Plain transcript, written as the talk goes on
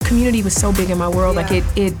Community was so big in my world. Yeah. Like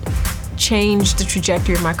it changed the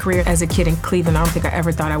trajectory of my career as a kid in Cleveland. I don't think I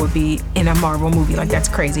ever thought I would be in a Marvel movie. Like, that's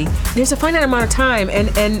crazy. There's a finite amount of time, and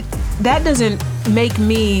that doesn't make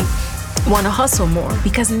me want to hustle more,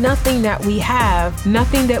 because nothing that we have,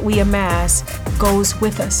 nothing that we amass goes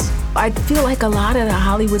with us. I feel like a lot of the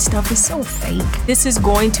Hollywood stuff is so fake. This is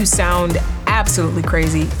going to sound absolutely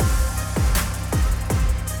crazy.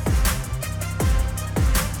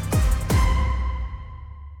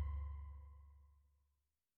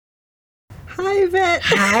 Hi, Yvette.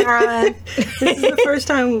 Hi, Ron. This is the first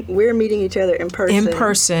time we're meeting each other in person. In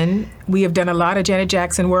person. We have done a lot of Janet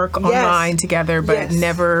Jackson work online together, but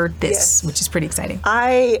never this, which is pretty exciting.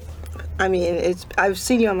 I mean, I've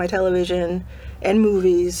seen you on my television and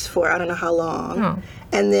movies for I don't know how long. Oh.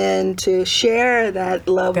 And then to share that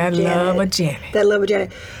love of Janet. That love of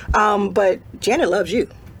Janet. But Janet loves you.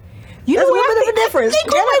 You That's know a little bit of a difference.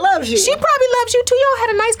 Janet loves you. She probably loves you too. Y'all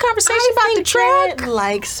had a nice conversation about the truck. Janet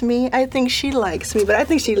likes me. I think she likes me, but I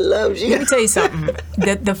think she loves you. Let me tell you something.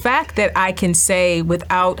 The fact that I can say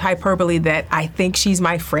without hyperbole that I think she's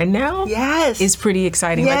my friend now is pretty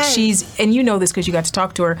exciting. Yes. Like, she's, and you know this because you got to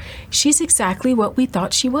talk to her, she's exactly what we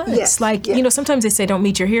thought she was. Yes. Like, you know, sometimes they say don't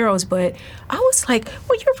meet your heroes, but I was like,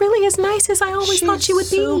 well, you're really as nice as I always thought you would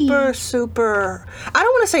be. Super. I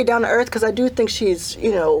don't want to say down to earth, because I do think she's,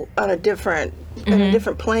 you know, on a different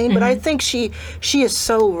plane, but I think she is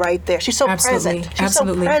so right there. She's so present. She's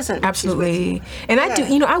so present. Absolutely. And I do,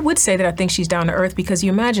 you know, I would say that I think she's down to earth, because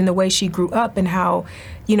you imagine the way she grew up and how,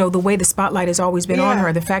 you know, the way the spotlight has always been on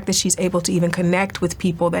her. The fact that she's able to even connect with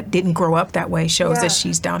people that didn't grow up that way shows that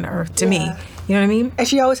she's down to earth to me. You know what I mean? And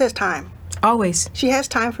she always has time. Always. She has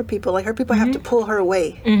time for people. Like, her people have to pull her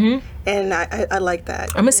away. And I like that.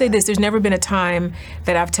 I'm going to say this. There's never been a time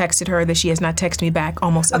that I've texted her that she has not texted me back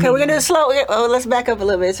almost Okay, we're going to do immediately. the slow. Let's back up a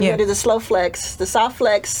little bit. So we're going to do the slow flex, the soft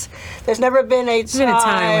flex. There's never been a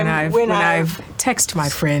time when I've texted my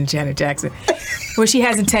friend Janet Jackson where she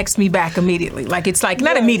hasn't texted me back immediately. Like, it's like,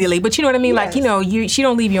 not immediately, but you know what I mean? Like, you know, she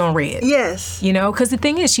don't leave you on red. Yes. You know, because the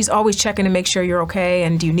thing is, she's always checking to make sure you're okay,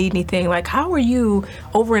 and do you need anything? Like, how are you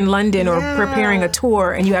over in London or preparing a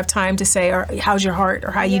tour, and you have time to say, or how's your heart,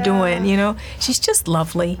 or how you doing, you know? She's just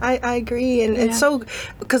lovely. I agree. And it's so,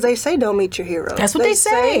 because they say don't meet your heroes. That's what they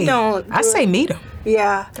say. I say meet them.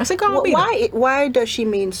 Yeah. I say go meet them. Why does she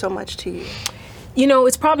mean so much to you? You know,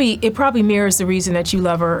 it probably mirrors the reason that you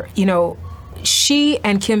love her. You know, she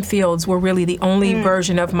and Kim Fields were really the only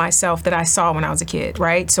version of myself that I saw when I was a kid,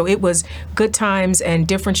 right? So it was Good Times and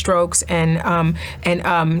Different Strokes and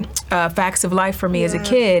Facts of Life for me as a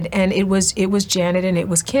kid, and it was Janet and it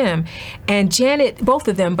was Kim. And Janet, both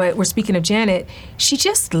of them, but we're speaking of Janet, she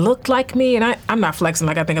just looked like me, and I'm not flexing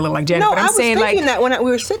like I think I look like Janet, but I'm saying, I was thinking that when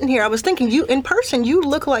we were sitting here, I was thinking you, in person, you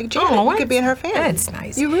look like Janet. You could be in her family. That's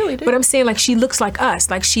nice. You really do. But I'm saying, like, she looks like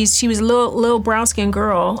us. Like, she was a little brown-skinned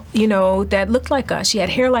girl, you know, that looked like us. She had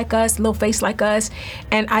hair like us, little face like us,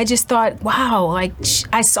 and I just thought, wow, like,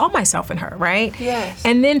 I saw myself in her, right? Yes.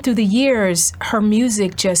 And then through the years, her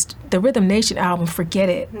music just, the Rhythm Nation album, forget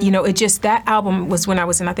it. You know, it just, that album was when I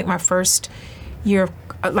was in, I think, my first year,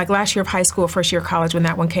 like last year of high school, first year of college when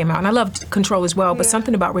that one came out. And I loved Control as well, but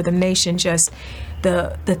something about Rhythm Nation, just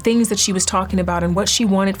the things that she was talking about and what she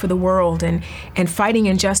wanted for the world and fighting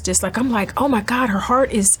injustice. Like, I'm like, oh my God, her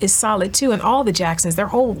heart is solid too. And all the Jacksons,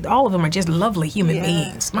 all of them are just lovely human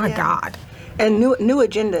beings. My God. And New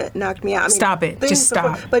Agenda knocked me out. I mean, stop it. Just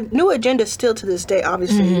stop. But New Agenda still to this day,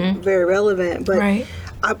 obviously, very relevant. But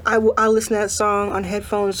I listen to that song on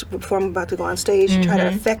headphones before I'm about to go on stage, try to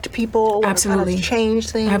affect people, absolutely, try to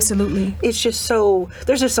change things. Absolutely. It's just so,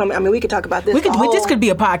 there's just so many, I mean, we could talk about this. This could be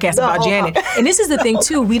a podcast about Janet. And this is the thing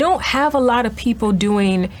too, we don't have a lot of people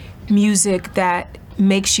doing music that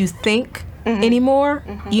makes you think anymore.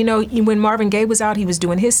 You know, when Marvin Gaye was out, he was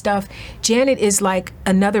doing his stuff. Janet is like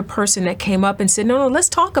another person that came up and said, no, let's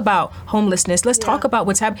talk about homelessness. Let's talk about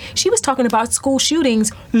what's happening. She was talking about school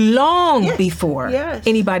shootings long before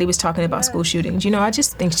anybody was talking about school shootings. You know, I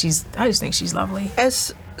just think she's lovely.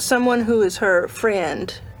 As someone who is her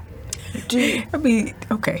friend, buddy.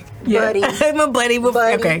 I'm a buddy.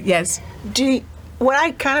 Okay, yes. What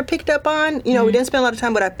I kind of picked up on, you know, we didn't spend a lot of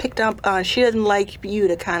time, but I picked up on she doesn't like you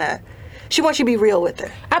to kind of, she wants you to be real with her.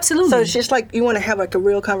 Absolutely. So it's just like you want to have like a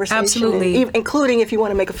real conversation. Absolutely. Including if you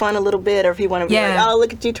want to make fun a little bit, or if you want to be like, oh,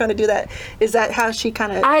 look at you trying to do that. Is that how she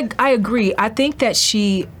kind of... I agree. I think that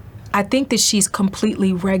she I think that she's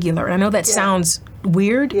completely regular. I know that sounds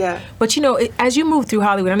weird, but you know, as you move through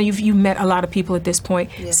Hollywood, I know you've met a lot of people at this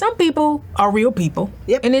point. Some people are real people,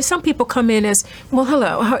 and then some people come in as, well,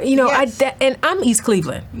 hello, you know, and I'm East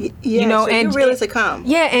Cleveland, you know, so and you're real as they come.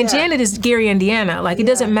 Janet is Gary, Indiana. Like, it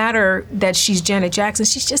doesn't matter that she's Janet Jackson.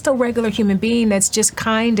 She's just a regular human being that's just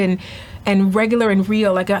kind and regular and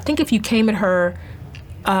real. Like, I think if you came at her,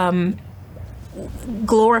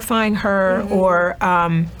 glorifying her or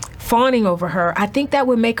fawning over her, I think that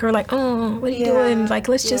would make her like, oh, what are you doing? Like,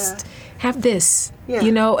 let's just have this,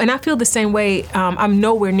 you know? And I feel the same way. I'm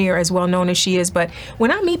nowhere near as well known as she is, but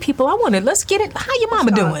when I meet people, I want to, let's get it, how your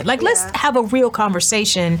mama doing? Like, let's have a real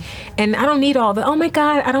conversation. And I don't need all the, oh my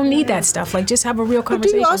God, I don't need that stuff. Like, just have a real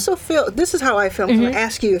conversation. But do you also feel, this is how I feel, I'm going to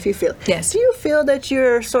ask you if you feel. Yes. Do you feel that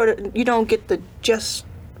you're sort of, you don't get the just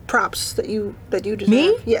props that you deserve?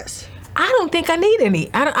 Me? Yes. I don't think I need any.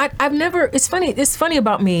 I've never. It's funny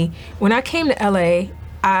about me. When I came to LA,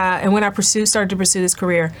 and when I started to pursue this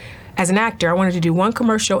career as an actor, I wanted to do one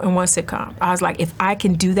commercial and one sitcom. I was like, if I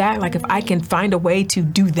can do that, like if I can find a way to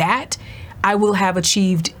do that, I will have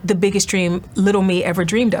achieved the biggest dream little me ever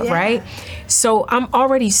dreamed of. Right. So I'm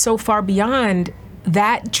already so far beyond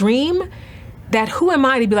that dream that who am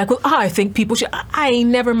I to be like, well, I think people should. I ain't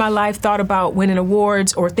never in my life thought about winning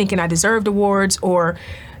awards or thinking I deserved awards or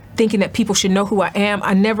thinking that people should know who I am.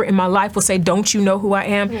 I never in my life will say, don't you know who I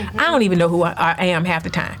am? I don't even know who I am half the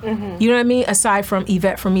time. You know what I mean? Aside from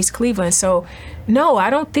Yvette from East Cleveland. So no, I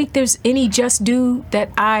don't think there's any just due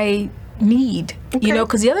that I need, you know,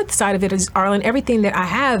 because the other side of it is, Arlen, everything that I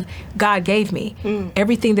have, God gave me.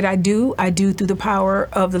 Everything that I do through the power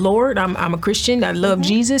of the Lord. I'm a Christian. I love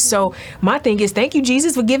Jesus. So my thing is, thank you,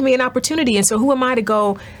 Jesus, for giving me an opportunity. And so who am I to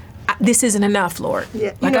go, this isn't enough, Lord?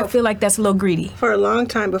 Like, I feel like that's a little greedy. For a long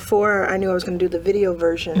time, before I knew I was going to do the video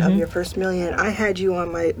version of Your First Million, I had you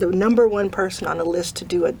on the number one person on the list to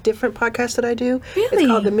do a different podcast that I do. Really? It's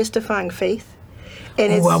called The Mystifying Faith.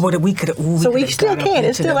 And it's, we could. So we still can.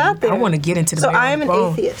 It's still out there. I want to get into the. So I'm an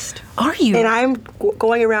atheist. Are you? And I'm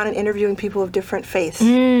going around and interviewing people of different faiths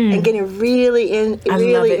and getting really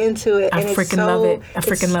into it. I freaking love it. I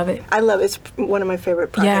freaking love it. I love it. It's one of my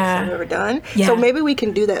favorite projects I've ever done. Yeah. So maybe we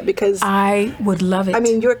can do that, because I would love it. I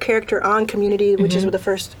mean, your character on Community, which is the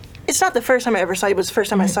first. It's not the first time I ever saw you, but it's the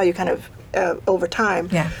first time I saw you kind of over time.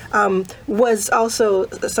 Was also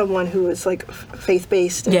someone who was like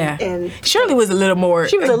faith-based. And Shirley was a little more.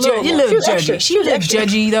 She was a little judgy. She was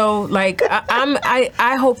judgy though. Like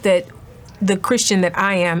I hope that the Christian that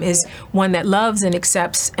I am is one that loves and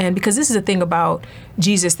accepts. And because this is the thing about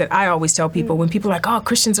Jesus that I always tell people, when people are like, oh,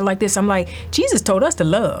 Christians are like this, I'm like, Jesus told us to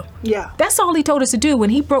love. Yeah. That's all he told us to do.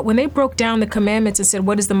 When they broke down the commandments and said,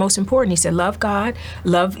 what is the most important? He said, love God,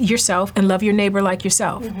 love yourself, and love your neighbor like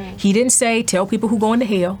yourself. He didn't say, tell people who going to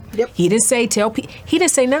hell. He didn't say, he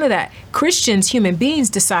didn't say none of that. Christians, human beings,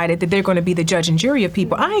 decided that they're going to be the judge and jury of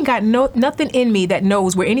people. I ain't got nothing in me that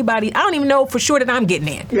knows where anybody, I don't even know for sure that I'm getting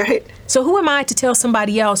in. Right. So who am I to tell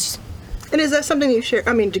somebody else? And is that something you share?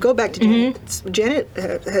 I mean, to go back to Janet, Janet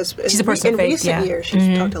has, she's a person in of faith, recent years,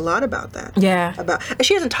 she's talked a lot about that.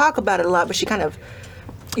 She doesn't talk about it a lot, but she kind of.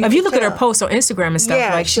 If you look at her posts on Instagram and stuff,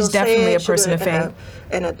 like, she's definitely a person of faith.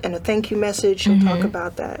 And a thank you message, she'll talk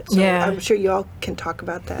about that. So I'm sure y'all can talk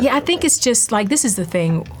about that. Yeah, I think it's just like, this is the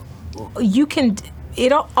thing. You can,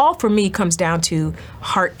 it all for me comes down to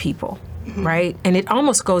heart people. Right? And it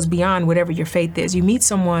almost goes beyond whatever your faith is. You meet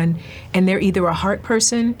someone and they're either a heart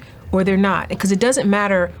person or they're not. Because it doesn't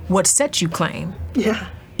matter what set you claim. Yeah.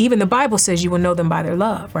 Even the Bible says you will know them by their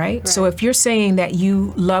love, right? So if you're saying that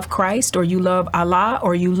you love Christ or you love Allah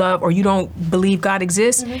or you don't believe God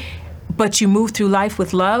exists, but you move through life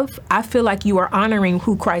with love, I feel like you are honoring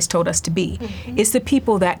who Christ told us to be. It's the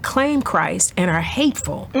people that claim Christ and are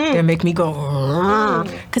hateful that make me go,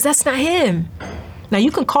 because that's not him. Now, you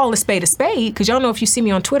can call a spade, because y'all know if you see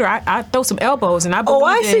me on Twitter, I throw some elbows, and I believe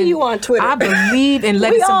I see you on Twitter. I believe in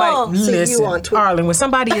letting somebody see you on Twitter. Arlen, when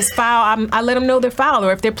somebody is foul, I let them know they're foul,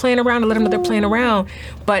 or if they're playing around, I let them know they're playing around.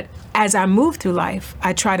 But as I move through life,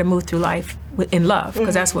 I try to move through life in love,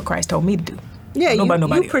 because that's what Christ told me to do. Yeah,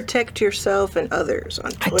 you protect yourself and others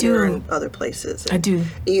on Twitter and other places. And I do.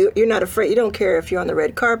 You're not afraid. You don't care if you're on the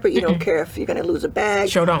red carpet. You don't care if you're going to lose a bag.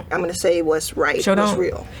 Sure don't. I'm going to say what's right, what's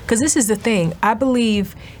real. Because this is the thing. I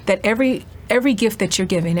believe that every gift that you're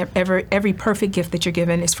given, every perfect gift that you're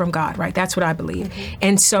given is from God, right? That's what I believe.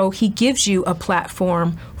 And so he gives you a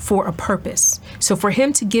platform for a purpose. So for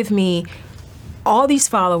him to give me all these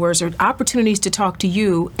followers or opportunities to talk to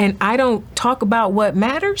you, and I don't talk about what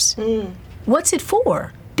matters, what's it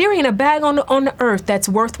for? There ain't a bag on the earth that's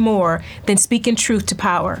worth more than speaking truth to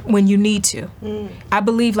power when you need to. I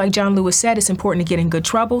believe, like John Lewis said, it's important to get in good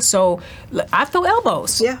trouble. So I throw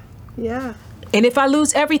elbows. Yeah. And if I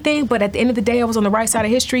lose everything, but at the end of the day, I was on the right side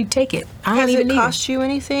of history, take it. I don't even need it. Has it cost you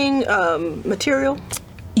anything, material?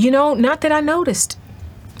 Not that I noticed.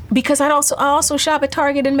 Because I also shop at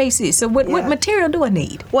Target and Macy's. So what material do I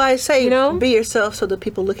need? Well, I say, be yourself so the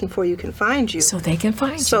people looking for you can find you. So they can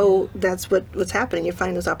find you. So that's what's happening. You're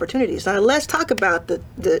finding those opportunities. Now let's talk about the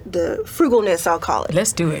frugalness, I'll call it.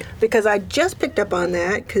 Let's do it. Because I just picked up on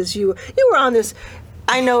that because you were on this.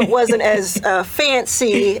 I know it wasn't as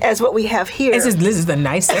fancy as what we have here. This is the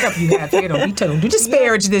nice setup you have here. Don't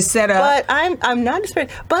disparage this setup. But I'm not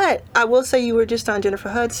disparaging. But I will say you were just on Jennifer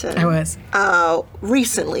Hudson. I was.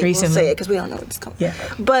 Recently. We'll say it because we don't know what's coming. Yeah.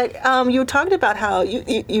 But you were talking about how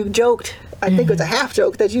you joked. I think it was a half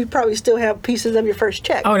joke that you probably still have pieces of your first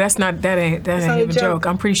check. Oh, that ain't even a joke.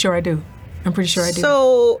 I'm pretty sure I do.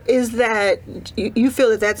 So is that you feel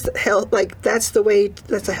that that's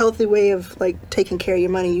that's a healthy way of like taking care of your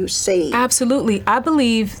money you save? Absolutely. I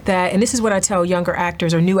believe that, and this is what I tell younger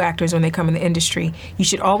actors or new actors when they come in the industry, you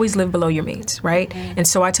should always live below your means, right? Mm-hmm. And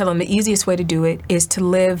so I tell them the easiest way to do it is to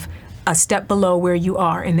live a step below where you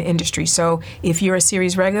are in the industry. So if you're a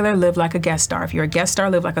series regular, live like a guest star. If you're a guest star,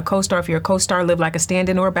 live like a co-star. If you're a co-star, live like a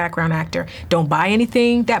stand-in or a background actor. Don't buy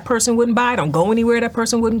anything that person wouldn't buy. Don't go anywhere that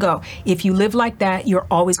person wouldn't go. If you live like that, you're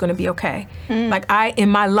always going to be okay. Like in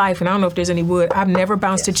my life, and I don't know if there's any wood, I've never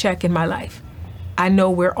bounced a check in my life. I know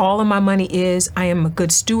where all of my money is. I am a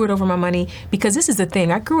good steward over my money because this is the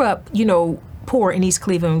thing. I grew up, poor in East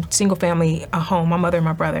Cleveland, single family home, my mother and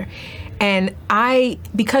my brother. And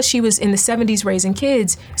because she was in the 70s raising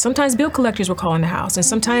kids, sometimes bill collectors were calling the house. And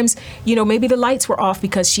sometimes, maybe the lights were off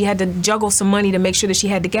because she had to juggle some money to make sure that she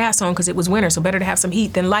had the gas on because it was winter. So better to have some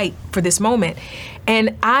heat than light for this moment.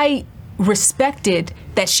 And I respected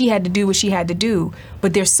that she had to do what she had to do.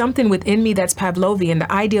 But there's something within me that's Pavlovian.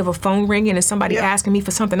 The idea of a phone ringing and somebody asking me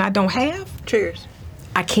for something I don't have. Cheers.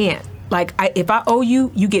 I can't. Like, if I owe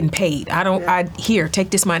you, you getting paid. Here, take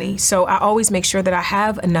this money. So I always make sure that I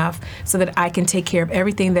have enough so that I can take care of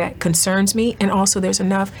everything that concerns me. And also there's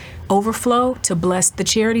enough overflow to bless the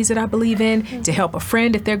charities that I believe in, to help a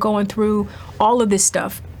friend if they're going through. All of this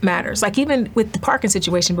stuff matters. Like even with the parking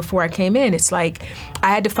situation before I came in, it's like I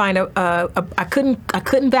had to find I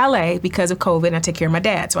couldn't valet because of COVID, and I take care of my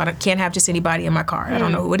dad. So I can't have just anybody in my car. I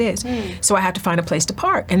don't know who it is. So I have to find a place to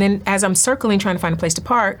park. And then as I'm circling trying to find a place to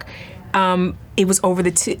park, it was over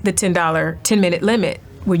the $10 10-minute limit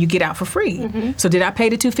where you get out for free. So did I pay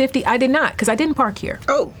the $250? I did not, because I didn't park here.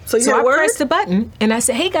 Oh, so I pressed the button and I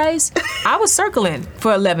said, hey guys, I was circling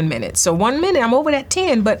for 11 minutes. So 1 minute, I'm over that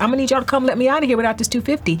 10, but I'm gonna need y'all to come let me out of here without this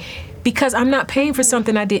 $250 because I'm not paying for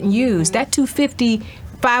something I didn't use. That $250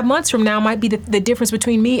 5 months from now might be the difference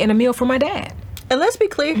between me and a meal for my dad. And let's be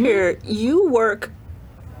clear here, you work.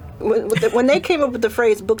 When they came up with the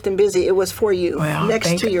phrase "booked and busy," it was for you,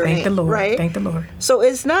 next to your name, thank the Lord, right? Thank the Lord. So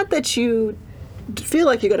it's not that you feel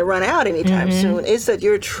like you're going to run out anytime soon. It's that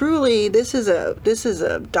you're truly. This is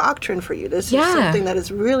a doctrine for you. This is something that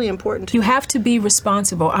is really important to you. You have to be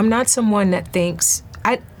responsible. I'm not someone that thinks.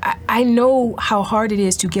 I know how hard it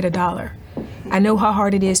is to get $1. I know how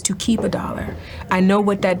hard it is to keep $1. I know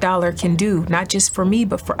what that dollar can do, not just for me,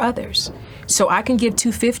 but for others. So I can give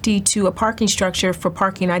 $250 to a parking structure for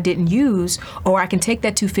parking I didn't use, or I can take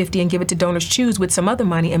that $250 and give it to Donors Choose with some other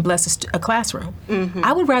money and bless a classroom.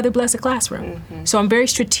 I would rather bless a classroom. So I'm very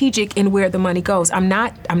strategic in where the money goes. I'm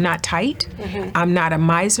not tight. I'm not a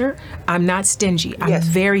miser. I'm not stingy. I'm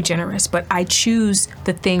very generous, but I choose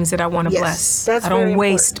the things that I want to bless. That's I don't very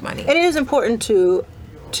waste important. money. And it is important to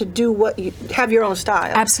do what you have your own style.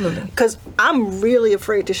 Absolutely. Because I'm really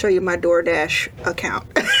afraid to show you my DoorDash account.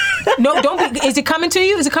 No, don't be. Is it coming to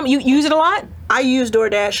you? Is it coming? You use it a lot? I use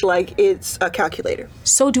DoorDash like it's a calculator.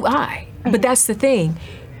 So do I. But that's the thing.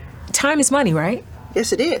 Time is money, right?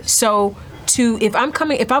 Yes, it is. So if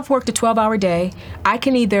I've worked a 12-hour day, I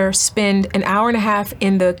can either spend an hour and a half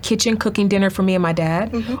in the kitchen cooking dinner for me and my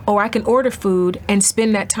dad, or I can order food and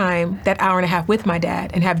spend that time, that hour and a half with my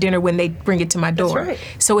dad and have dinner when they bring it to my door. That's right.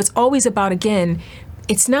 So it's always about, again,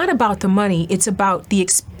 it's not about the money, it's about the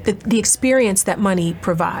experience that money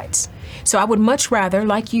provides. So I would much rather,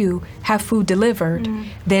 like you, have food delivered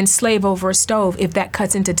than slave over a stove if that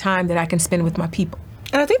cuts into time that I can spend with my people.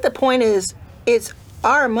 And I think the point is, it's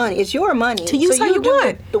our money. It's your money. To use so how you do want.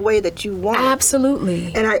 It the way that you want.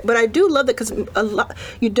 Absolutely. But I do love that because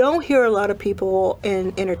you don't hear a lot of people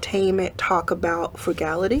in entertainment talk about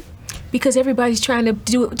frugality. Because everybody's trying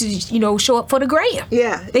to show up for the gram.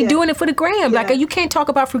 Yeah. They're doing it for the gram. Yeah. Like, you can't talk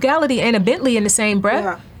about frugality and a Bentley in the same breath.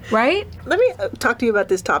 Yeah. Right? Let me talk to you about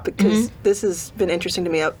this topic because this has been interesting to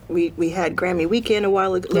me. We had Grammy weekend a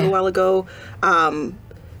little while ago,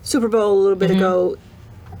 Super Bowl a little bit ago.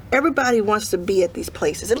 Everybody wants to be at these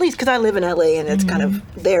places, at least because I live in LA and it's kind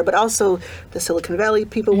of there. But also the Silicon Valley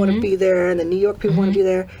people want to be there, and the New York people want to be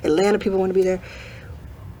there. Atlanta people want to be there.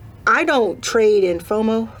 I don't trade in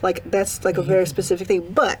FOMO. Like, that's like a very specific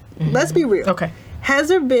thing. But let's be real. Okay. Has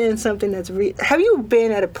there been something that's have you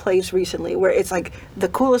been at a place recently where it's like the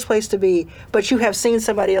coolest place to be, but you have seen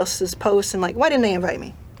somebody else's post and like, why didn't they invite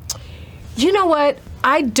me? You know what?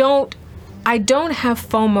 I don't have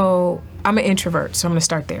FOMO. I'm an introvert, so I'm going to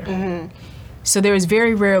start there. So there is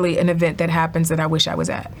very rarely an event that happens that I wish I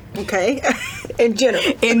was at. Okay. In general.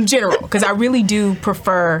 In general, because I really do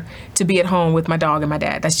prefer to be at home with my dog and my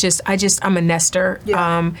dad. That's just, I'm a nester.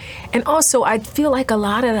 Yeah. And also, I feel like a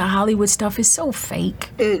lot of the Hollywood stuff is so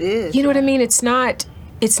fake. It is. You know what I mean? It's not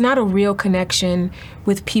a real connection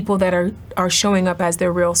with people that are showing up as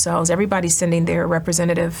their real selves. Everybody's sending their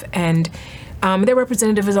representative, and their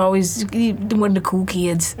representative is always one of the cool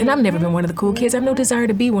kids. And I've never been one of the cool kids. I have no desire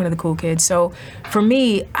to be one of the cool kids. So for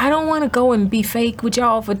me, I don't want to go and be fake with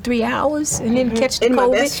y'all for 3 hours and then catch the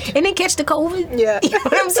COVID. And then catch the COVID. Yeah. You know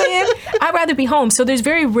what I'm saying? I'd rather be home. So there's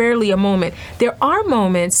very rarely a moment. There are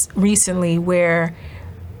moments recently where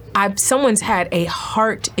someone's had a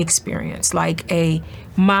heart experience, like a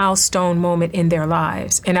milestone moment in their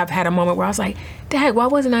lives. And I've had a moment where I was like, Dad, why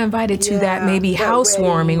wasn't I invited to that maybe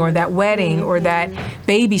housewarming or that wedding or that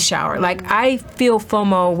baby shower? Like, I feel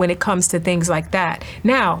FOMO when it comes to things like that.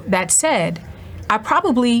 Now, that said, I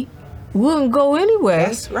probably wouldn't go anyway.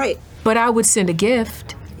 That's right. But I would send a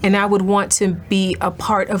gift, and I would want to be a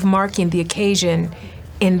part of marking the occasion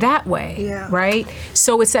in that way, right?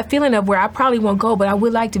 So it's that feeling of where I probably won't go, but I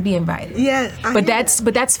would like to be invited. Yeah, but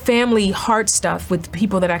that's family heart stuff with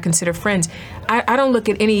people that I consider friends. I don't look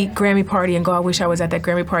at any Grammy party and go, I wish I was at that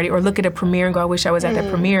Grammy party, or look at a premiere and go, I wish I was at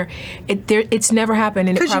that premiere. It's never happened,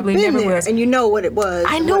 and it probably never will. And you know what it was.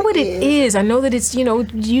 I know what it is. I know that it's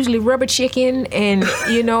usually rubber chicken, and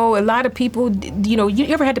a lot of people. You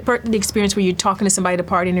ever had the experience where you're talking to somebody at a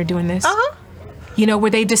party and they're doing this?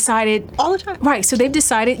 Where they've decided all the time. Right. So they've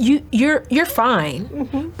decided you're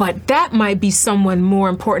fine, but that might be someone more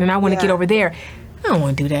important, and I want to get over there. I don't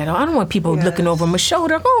want to do that. I don't want people looking over my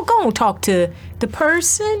shoulder. Go and talk to the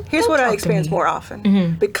person. Here's what I experience more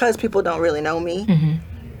often because people don't really know me.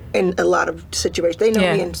 In a lot of situations, they know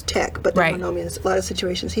me in tech, but they don't know me in a lot of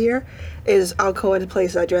situations. Here is I'll go into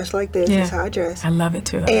places I dress like this. This is how I dress. I love it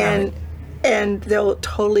too. And they'll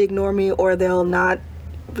totally ignore me, or they'll not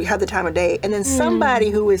have the time of day, and then somebody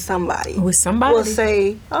who is somebody will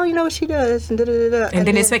say, "Oh, you know what she does," and and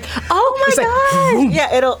then it's like, "Oh my God!" Yeah,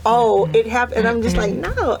 it happened, and I'm just like,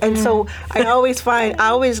 no. And so I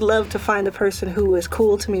always love to find the person who was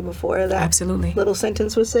cool to me before that little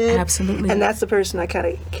sentence was said. Absolutely, and that's the person I kind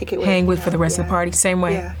of kick it with, hang with for the rest of the party. Same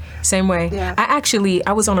way, same way. Yeah.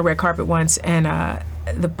 I was on a red carpet once, and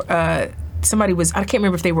somebody was, I can't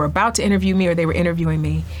remember if they were about to interview me or they were interviewing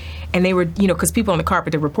me. And they were, because people on the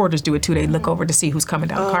carpet, the reporters do it too. They look over to see who's coming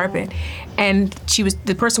down the carpet. And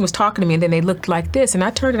the person was talking to me, and then they looked like this. And I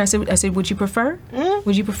turned and I said, would you prefer?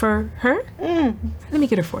 Would you prefer her? Let me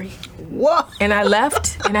get her for you. Whoa. And I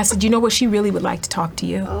left, and I said, you know what? She really would like to talk to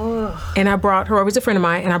you. And I brought her over. It was a friend of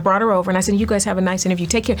mine, and I brought her over, and I said, you guys have a nice interview.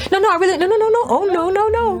 Take care. No. Oh,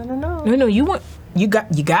 no. You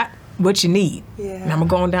got what you need. Yeah. And I'm gonna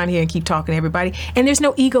go on down here and keep talking to everybody. And there's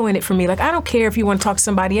no ego in it for me. Like, I don't care if you want to talk to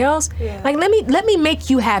somebody else. Yeah. Like, let me make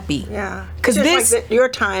you happy. Yeah. Because your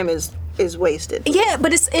time is wasted. Yeah,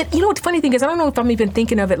 but what the funny thing is, I don't know if I'm even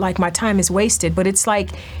thinking of it like my time is wasted, but it's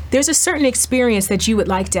like there's a certain experience that you would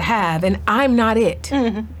like to have, and I'm not it.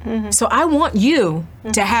 So I want you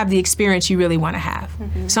to have the experience you really want to have.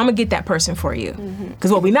 So I'm gonna get that person for you.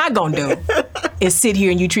 Because what we're not gonna do is sit here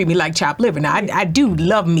and you treat me like chopped liver. Now, I do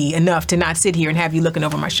love me enough to not sit here and have you looking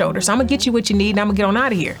over my shoulder. So I'm gonna get you what you need, and I'm gonna get on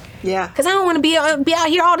out of here. Yeah. Because I don't want to be out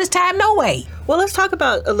here all this time, no way. Well, let's talk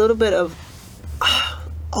about a little bit of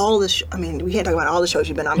all the we can't talk about all the shows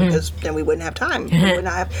you've been on because then we wouldn't have time. We would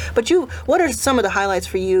not have. But what are some of the highlights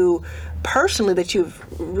for you personally that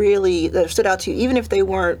that have stood out to you, even if they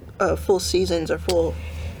weren't full seasons or full?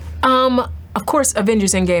 Of course,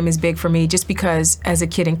 Avengers Endgame is big for me, just because as a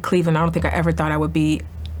kid in Cleveland, I don't think I ever thought I would be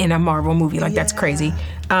in a Marvel movie. Like, that's crazy.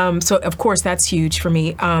 So of course that's huge for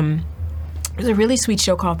me. There's a really sweet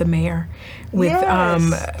show called The Mayor with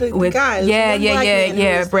the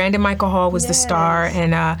guys, Brandon Michael Hall was the star,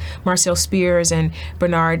 and Marcel Spears and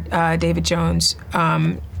Bernard David Jones.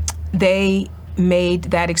 they made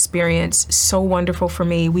that experience so wonderful for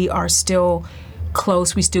me. We are still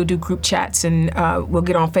close. We still do group chats, and we'll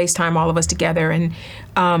get on FaceTime, all of us together, and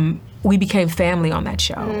we became family on that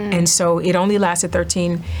show. And so it only lasted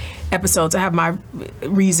 13 episodes. I have my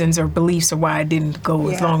reasons or beliefs of why I didn't go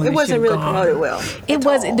as long as it wasn't really gone. promoted well. It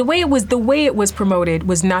was the way it was promoted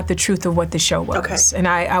was not the truth of what the show was. Okay. And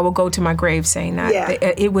I will go to my grave saying that. Yeah.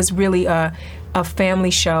 It was really a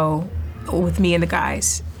family show with me and the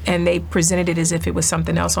guys. And they presented it as if it was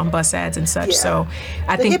something else on bus ads and such. Yeah. So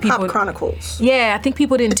I The think Hip Hop people Chronicles. Yeah, I think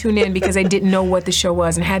people didn't tune in because they didn't know what the show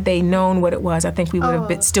was, and had they known what it was, I think we would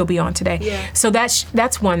have still be on today. Yeah. So that's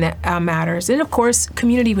one that matters. And of course,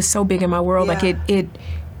 Community was so big in my world, Yeah. like it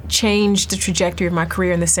changed the trajectory of my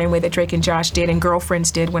career in the same way that Drake and Josh did, and Girlfriends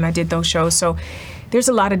did when I did those shows. So there's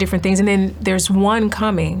a lot of different things, and then there's one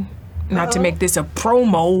coming. Not to make this a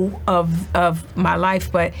promo of my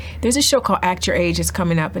life, but there's a show called Act Your Age that's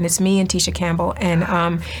coming up, and it's me and Tisha Campbell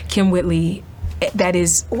and Kim Whitley. That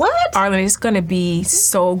is What? Arlen, it's going to be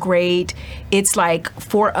so great. It's like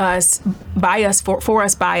for us, by us, for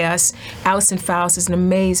us, by us. Allison Faust is an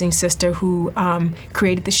amazing sister who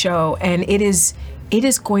created the show, and it is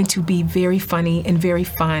going to be very funny and very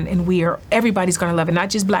fun, and everybody's going to love it. Not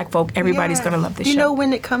just black folk, everybody's going to love the show. Do you know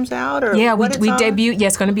when it comes out? Or Yeah, what we it's on? debut. Yeah,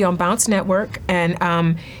 it's going to be on Bounce Network, and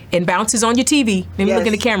Bounce is on your TV. Let me look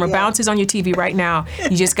in the camera. yeah. Bounce is on your TV right now.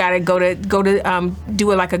 You just got to go to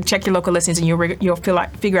do it like a check your local listings, and you'll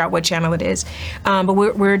figure out what channel it is. But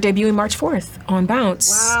we're debuting March 4th on Bounce.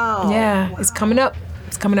 Wow. Yeah, Wow. it's coming up.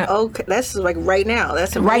 It's coming up. Okay, that's like right now.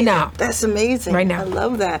 That's amazing. Right now. That's amazing. Right now. I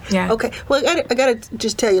love that. Yeah. Okay. Well, I gotta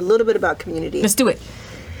just tell you a little bit about Community. Let's do it.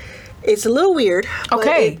 It's a little weird. but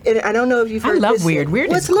Okay. I don't know if you've I heard. love this. weird. Weird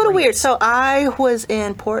Well, is it's a little great. weird. So I was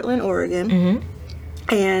in Portland, Oregon.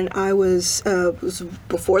 And I was it was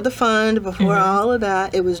before the fund, before all of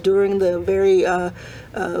that. It was during the very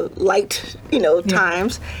light,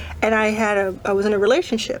 times. And I was in a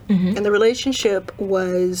relationship, and the relationship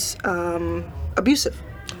was abusive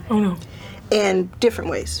Oh no. in different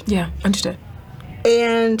ways. Yeah, understood.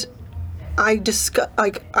 And I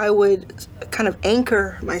would kind of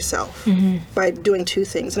anchor myself by doing two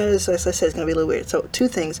things. And as I said, it's going to be a little weird. So two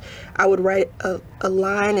things. I would write a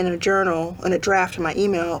line in a journal, in a draft in my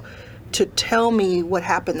email, to tell me what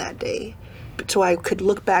happened that day, so I could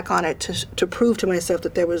look back on it to prove to myself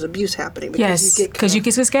that there was abuse happening. Yes, because you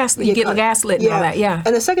get gaslit and all that. Yeah.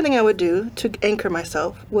 And the second thing I would do to anchor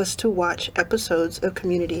myself was to watch episodes of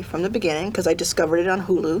Community from the beginning, because I discovered it on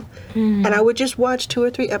Hulu. And I would just watch 2 or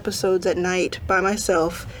 3 episodes at night by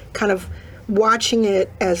myself, kind of watching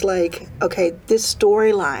it as like, okay, this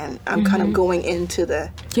storyline, I'm kind of going into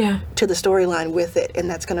the storyline with it, and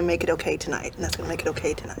that's going to make it okay tonight, and that's going to make it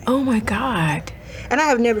okay tonight. Oh my God. And I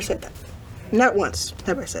have never said that. Not once.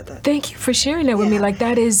 Never said that. Thank you for sharing that with me. Yeah. Like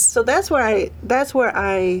that is. So that's where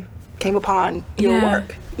I came upon your Yeah.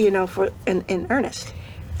 work, in earnest.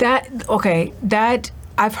 That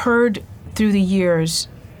I've heard through the years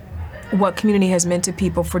what Community has meant to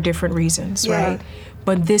people for different reasons, Yeah. right?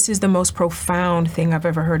 But this is the most profound thing I've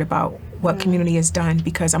ever heard about what Community has done,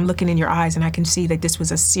 because I'm looking in your eyes and I can see that this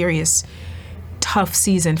was a serious, tough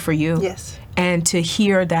season for you. Yes. And to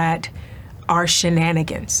hear that our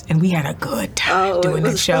shenanigans, and we had a good time Oh, doing it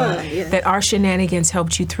that was show, fun, yeah. that our shenanigans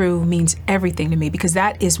helped you through means everything to me, because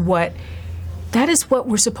that is what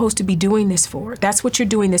we're supposed to be doing this for. That's what you're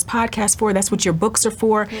doing this podcast for. That's what your books are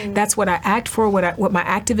for. That's what I act for, what my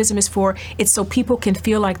activism is for. It's so people can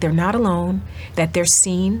feel like they're not alone, that they're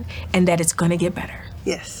seen, and that it's going to get better.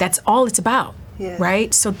 Yes. That's all it's about, Yes.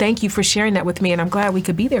 right? So thank you for sharing that with me, and I'm glad we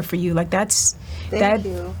could be there for you. Like Thank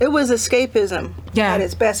you. It was escapism Yeah. at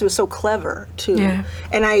its best. It was so clever, too. Yeah.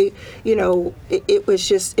 And it was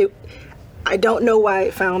just, I don't know why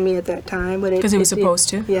it found me at that time, but because it was supposed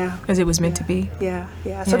to. Yeah. Because it was meant to be. Yeah.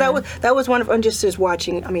 So that was one of, I'm just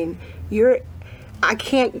watching. I mean, I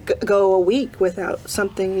can't go a week without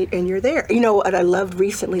something, and you're there. You know what I loved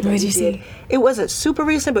recently that What did you you did? see? It wasn't super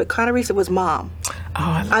recent, but kind of recent, was Mom.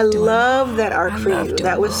 Oh, I love that arc for love you. doing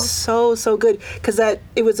That was Mom. so good, because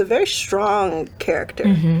it was a very strong character.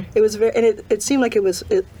 It was very, and it seemed like it was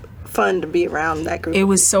fun to be around that group. It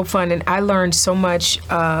was so fun, and I learned so much.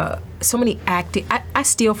 So many acting. I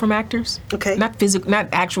steal from actors. Okay. Not physical, not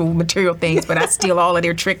actual material things, but I steal all of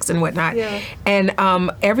their tricks and whatnot. Yeah. And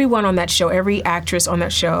everyone on that show, every actress on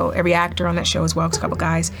that show, every actor on that show as well, as a couple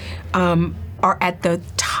guys, are at the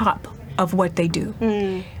top of what they do.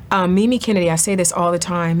 Mimi Kennedy, I say this all the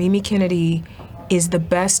time. Mimi Kennedy is the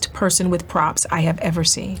best person with props I have ever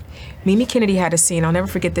seen. Mimi Kennedy had a scene, I'll never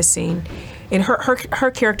forget this scene. And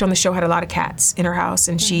her character on the show had a lot of cats in her house,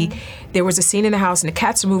 and there was a scene in the house, and the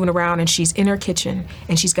cats are moving around, and she's in her kitchen,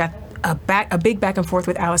 and she's got a big back and forth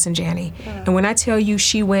with Allison Janney. And when I tell you,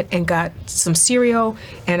 she went and got some cereal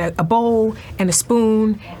and a bowl and a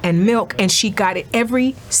spoon and milk, and she got it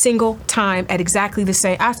every single time at exactly the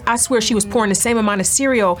same. I swear she was pouring the same amount of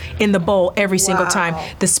cereal in the bowl every single time.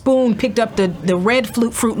 The spoon picked up the red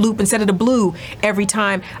Fruit Loop instead of the blue every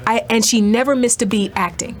time. And she never missed a beat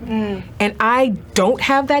acting. And I don't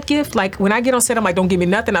have that gift. Like when I get on set, I'm like, don't give me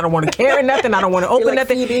nothing. I don't want to carry nothing. I don't want to open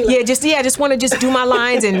nothing. Just want to just do my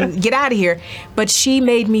lines and get out of here. But she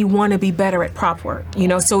made me want to be better at prop work, you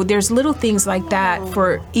know. So there's little things like that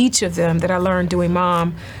for each of them that I learned doing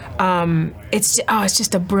Mom. It's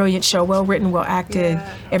just a brilliant show, well written, well acted.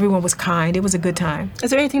 Yeah. Everyone was kind. It was a good time.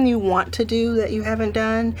 Is there anything you want to do that you haven't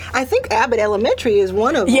done? I think Abbott Elementary is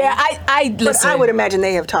one of them. Yeah, I listen. But I would imagine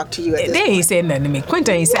they have talked to you at this They ain't said nothing to me.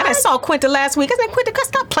 Quinta ain't said. I saw Quinta last week. I said, Quinta,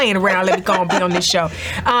 stop playing around. Let me go and be on this show.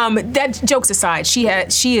 That jokes aside, she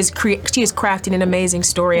is crafting an amazing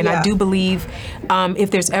story, and I do believe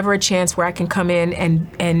if there's ever a chance where I can come in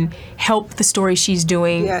and help the story she's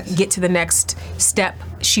doing get to the next step,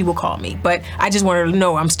 she will call me. But I just want her to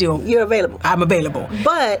know you're available. I'm available.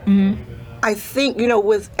 But I think,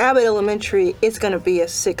 with Abbott Elementary, it's going to be a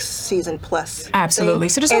 6-season plus. Absolutely. thing.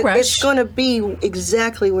 So there's no rush. It's going to be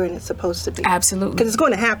exactly when it's supposed to be. Absolutely. Because it's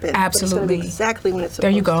going to happen. Absolutely. But it's going to be exactly when it's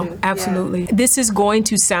supposed to. There you go. Absolutely. Yeah. This is going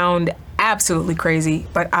to sound absolutely crazy,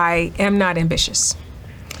 but I am not ambitious.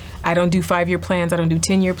 I don't do 5-year plans. I don't do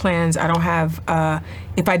 10-year plans. I don't have,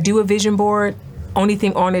 if I do a vision board, only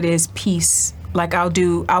thing on it is peace. Like I'll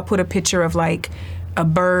put a picture of like a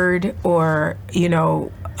bird or,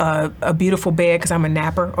 a beautiful bed because I'm a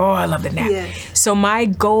napper. Oh, I love to nap. Yes. So my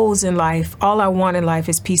goals in life, all I want in life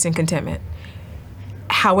is peace and contentment.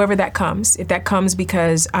 However that comes. If that comes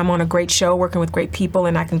because I'm on a great show working with great people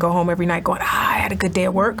and I can go home every night going, I had a good day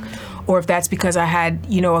at work. Or if that's because I had,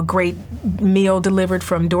 a great meal delivered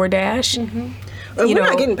from DoorDash. Mm-hmm. We're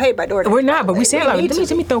not getting paid by DoorDash. We're not, but we say let me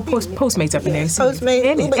throw Postmates up in there. Postmates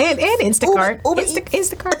and Instacart. Uber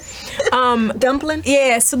Instacart. Dumpling.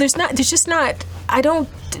 Yeah, so there's just not. I don't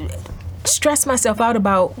stress myself out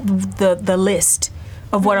about the list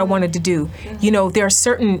of what I wanted to do. There are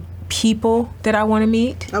certain people that I want to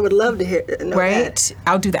meet. I would love to hear right? That.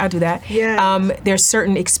 I'll do that. Yeah. There's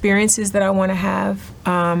certain experiences that I want to have.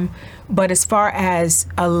 But as far as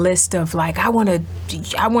a list of like, I want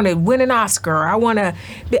to win an Oscar. I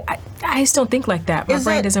just don't think like that. My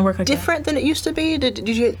brain doesn't work like that. Different than it used to be? Did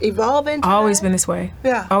you evolve into Always that? Been this way.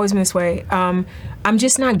 Yeah. Always been this way. I'm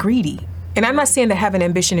just not greedy. And I'm not saying that having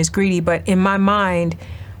ambition is greedy, but in my mind,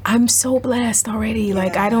 I'm so blessed already. Yeah.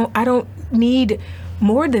 Like I don't need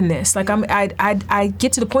more than this. Like I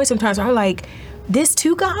get to the point sometimes where I'm like, this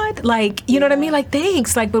too, God? Like, you know what I mean? Like,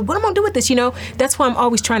 thanks. Like, but what am I going to do with this? That's why I'm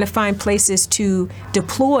always trying to find places to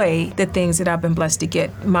deploy the things that I've been blessed to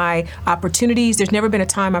get. My opportunities. There's never been a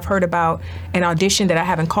time I've heard about an audition that I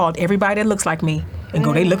haven't called everybody that looks like me and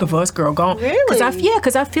go, they looking for us, girl. Go. Really?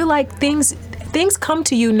 Because I feel like things come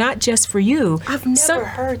to you not just for you. I've never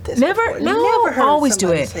heard this. Never, before. no. Never heard always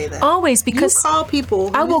do it. Say that. Always, because you call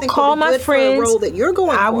people. I will call my friends. For a role that you're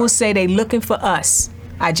going I for. will say they looking for us.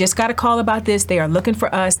 I just got a call about this. They are looking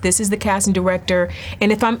for us. This is the casting director.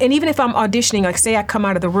 And even if I'm auditioning, like say I come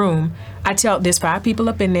out of the room, I tell there's 5 people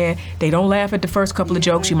up in there. They don't laugh at the first couple of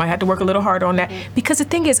jokes. You might have to work a little harder on that. Because the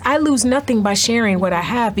thing is, I lose nothing by sharing what I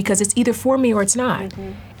have because it's either for me or it's not.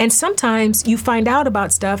 And sometimes you find out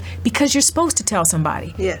about stuff because you're supposed to tell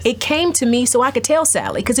somebody. Yes. It came to me so I could tell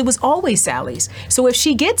Sally because it was always Sally's. So if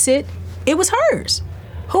she gets it, it was hers.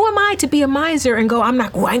 Who am I to be a miser and go, I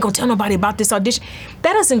ain't gonna tell nobody about this audition.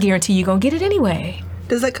 That doesn't guarantee you're gonna get it anyway.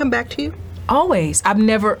 Does that come back to you? Always. I've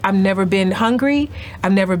never been hungry.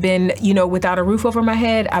 I've never been, without a roof over my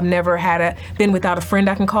head. I've never been without a friend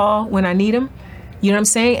I can call when I need them. You know what I'm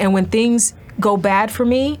saying? And when things go bad for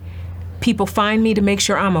me, people find me to make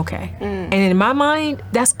sure I'm okay. And in my mind,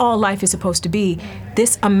 that's all life is supposed to be.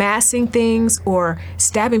 This amassing things or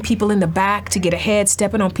stabbing people in the back to get ahead,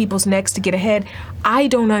 stepping on people's necks to get ahead, I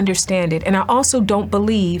don't understand it. And I also don't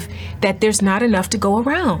believe that there's not enough to go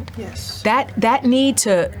around. Yes. That need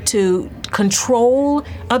to control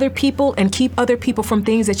other people and keep other people from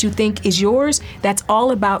things that you think is yours, that's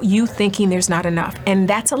all about you thinking there's not enough. And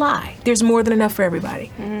that's a lie. There's more than enough for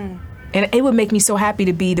everybody. And it would make me so happy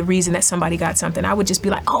to be the reason that somebody got something. I would just be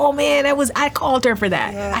like, oh man, I called her for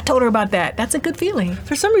that. Yeah. I told her about that. That's a good feeling.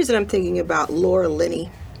 For some reason, I'm thinking about Laura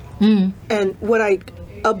Linney. And what I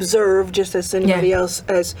observe just as anybody Yeah. else,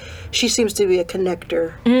 as she seems to be a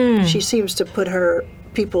connector. She seems to put her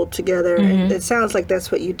people together, and it sounds like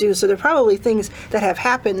that's what you do. So there are probably things that have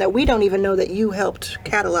happened that we don't even know that you helped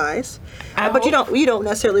catalyze. But you don't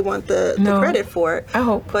necessarily want the credit for it. I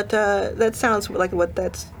hope. But that sounds like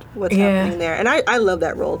what's Yeah. happening there. And I love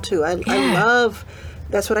that role too. I love,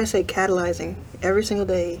 that's what I say, catalyzing every single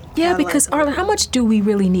day. Yeah, because catalyzing. Arlen, how much do we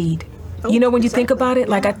really need? You know, when you think exactly. about it,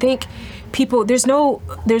 like I think people, there's no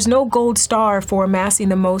gold star for amassing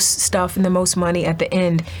the most stuff and the most money at the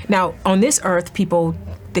end. Now, on this earth, people,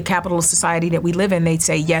 the capitalist society that we live in, they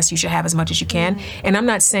say, yes, you should have as much as you can. And I'm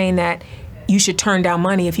not saying that you should turn down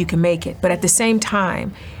money if you can make it. But at the same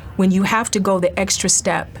time, when you have to go the extra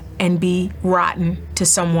step and be rotten to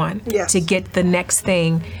someone Yes. to get the next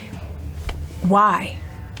thing, why?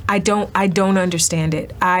 I don't understand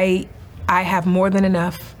it. I have more than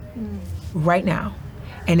enough right now.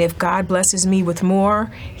 And if God blesses me with more,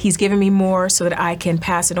 He's given me more so that I can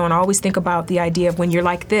pass it on. I always think about the idea of when you're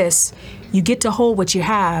like this, you get to hold what you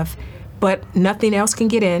have, but nothing else can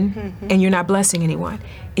get in, and you're not blessing anyone.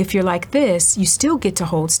 If you're like this, you still get to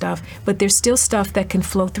hold stuff, but there's still stuff that can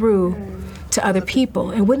flow through to other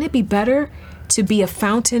people. And wouldn't it be better to be a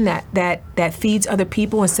fountain that feeds other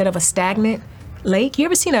people instead of a stagnant lake? You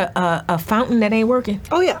ever seen a fountain that ain't working?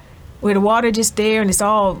 Oh yeah. Where the water just there and it's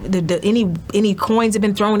all any coins have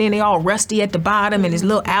been thrown in, they all rusty at the bottom and there's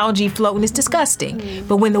little algae floating. It's disgusting.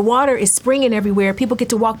 But when the water is springing everywhere, people get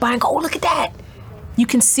to walk by and go, oh, look at that. You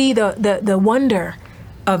can see the wonder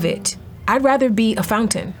of it. I'd rather be a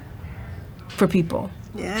fountain for people.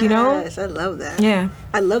 Yes, You know? I love that. Yeah.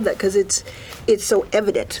 I love that because it's so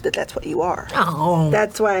evident that that's what you are. Oh.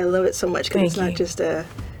 That's why I love it so much, because it's Thank not you. just a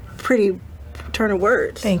pretty turn of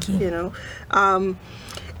words. Thank you. You know,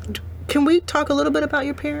 can we talk a little bit about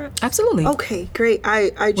your parents? Absolutely. Okay, great. I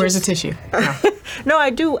just, Where's the tissue? No. No, I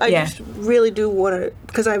do. I Yeah. just really do want to,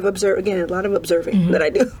 because I've observed, again, a lot of observing that I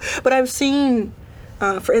do. But I've seen,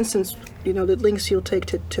 for instance, you know, the links you'll take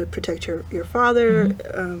to protect your father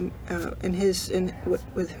and his and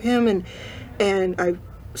with him, and I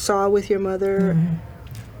saw with your mother.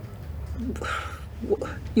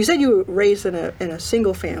 You said you were raised in a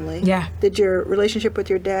single family. Yeah. Did your relationship with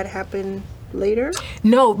your dad happen later?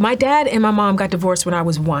 No, my dad and my mom got divorced when I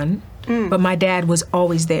was 1, but my dad was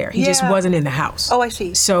always there. He just Yeah. wasn't in the house. Oh, I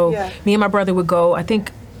see. So Yeah. me and my brother would go, I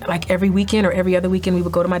think, like every weekend or every other weekend, we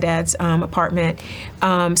would go to my dad's apartment.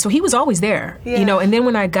 So he was always there, you know. And then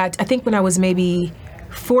when I think when I was maybe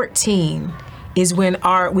 14, is when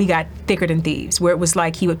we got thicker than thieves, where it was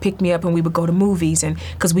like he would pick me up and we would go to movies, and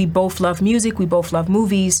because we both love music, we both love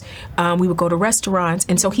movies, we would go to restaurants,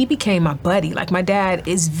 and so he became my buddy. Like my dad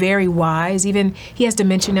is very wise, even he has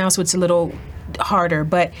dementia now, so it's a little harder,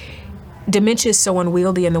 but dementia is so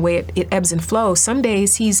unwieldy in the way it ebbs and flows. Some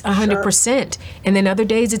days he's 100%, and then other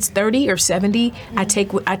days it's 30 or 70. I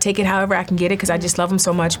take it however I can get it because I just love him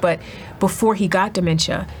so much. But before he got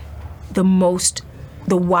dementia,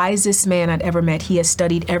 the wisest man I'd ever met. He has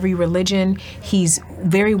studied every religion. He's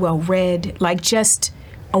very well read, like just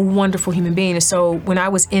a wonderful human being. And so when I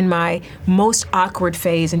was in my most awkward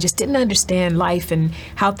phase and just didn't understand life and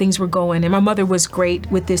how things were going, and my mother was great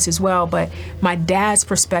with this as well, but my dad's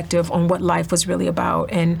perspective on what life was really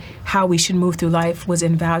about and how we should move through life was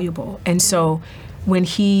invaluable. And so when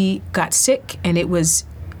he got sick and it was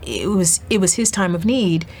his time of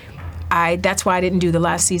need, that's why I didn't do the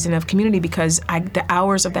last season of Community, because the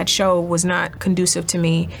hours of that show was not conducive to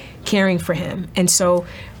me caring for him. And so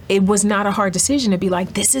it was not a hard decision to be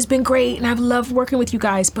like, this has been great and I've loved working with you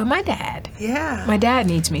guys, but my dad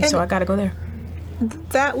needs me, so I got to go there.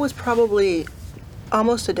 That was probably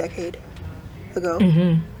almost a decade ago.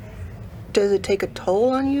 Does it take a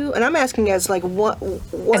toll on you? And I'm asking as like one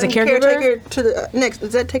As a caregiver? caretaker to the next.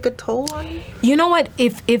 Does that take a toll on you? You know what?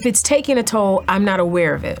 If it's taking a toll, I'm not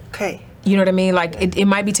aware of it. Okay. You know what I mean? Like it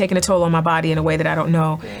might be taking a toll on my body in a way that I don't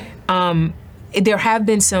know. There have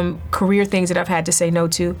been some career things that I've had to say no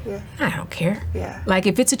to. Yeah. I don't care. Yeah. Like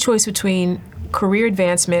if it's a choice between career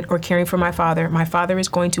advancement or caring for my father is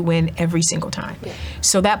going to win every single time. Yeah.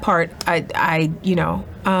 So that part, I you know,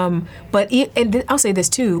 I'll say this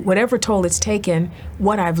too, whatever toll it's taken,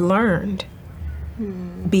 what I've learned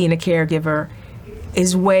being a caregiver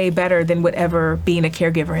is way better than whatever being a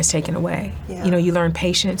caregiver has taken away. Yeah. You know, you learn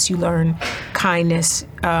patience, you learn kindness,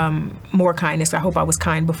 more kindness. I hope I was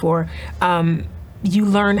kind before. You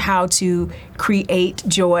learn how to create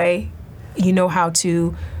joy. You know how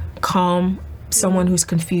to calm someone who's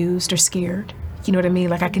confused or scared. You know what I mean?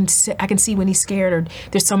 Like I can see when he's scared, or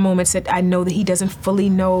there's some moments that I know that he doesn't fully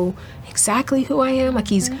know exactly who I am. Like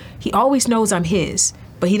he always knows I'm his,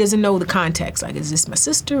 but he doesn't know the context. Like, is this my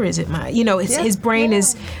sister? Is it my, his brain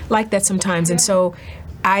is like that sometimes. And so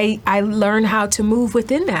I learn how to move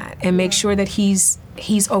within that and make sure that he's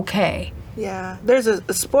okay. Yeah. There's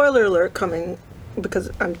a spoiler alert coming because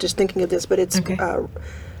I'm just thinking of this, but it's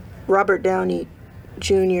Robert Downey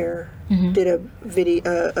Jr. did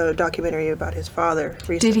a documentary about his father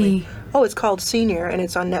recently. Did he? Oh, it's called Senior, and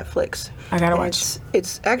it's on Netflix. I gotta watch.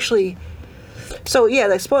 It's actually, so yeah,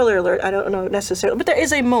 like spoiler alert, I don't know necessarily, but there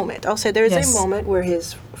is a moment. I'll say there is a moment where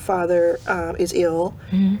his father is ill,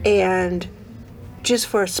 and just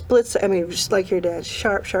for a split second, I mean, just like your dad,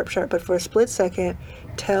 sharp, but for a split second,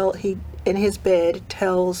 he, in his bed,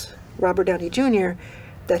 tells Robert Downey Jr.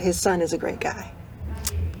 that his son is a great guy.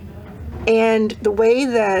 And the way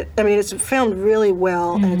that, I mean, it's filmed really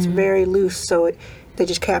well, and it's very loose, so they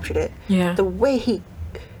just captured it. Yeah. The way he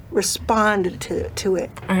responded to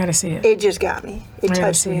it. I gotta see it. It just got me. It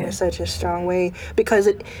touched me in such a strong way, because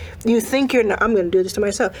you think you're not, I'm going to do this to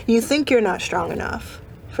myself, you think you're not strong enough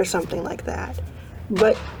for something like that.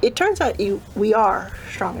 But it turns out we are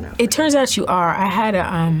strong enough. It turns out you are. I had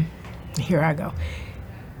here I go.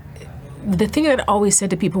 The thing that I always said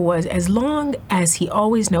to people was, as long as he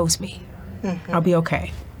always knows me, I'll be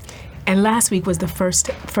okay. And last week was the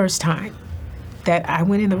first time that I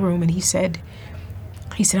went in the room and he said,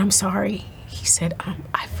 I'm sorry. He said,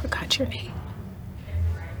 I forgot your name.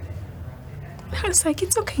 I was like,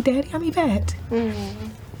 it's okay, Daddy, I'm Yvette.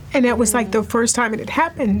 And that was like the first time it had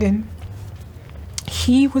happened, and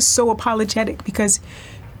he was so apologetic because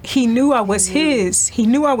he knew I was his. He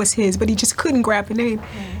knew I was his, but he just couldn't grab the name.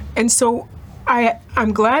 And so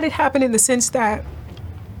I'm glad it happened in the sense that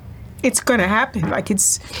it's gonna happen. Like,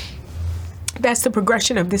 that's the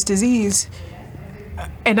progression of this disease.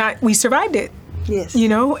 And we survived it. Yes.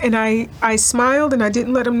 And I smiled, and I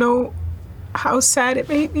didn't let him know how sad it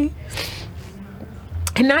made me.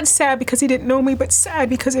 And not sad because he didn't know me, but sad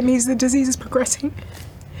because it means the disease is progressing.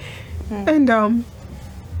 And,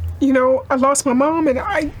 I lost my mom, and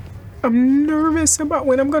I'm nervous about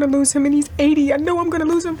when I'm going to lose him, and he's 80. I know I'm going to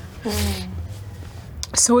lose him.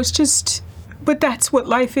 So it's just, but that's what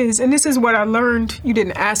life is. And this is what I learned. You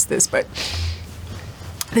didn't ask this, but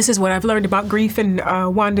this is what I've learned about grief, and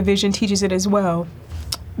WandaVision teaches it as well.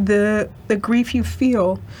 The grief you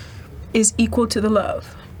feel is equal to the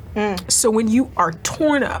love. So when you are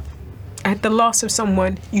torn up at the loss of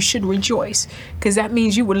someone, you should rejoice, because that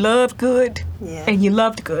means you were loved good and you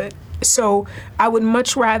loved good. So I would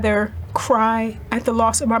much rather cry at the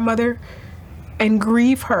loss of my mother and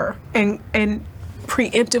grieve her and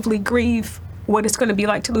preemptively grieve what it's going to be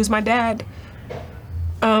like to lose my dad,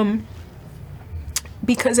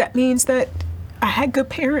 because that means that I had good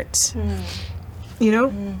parents,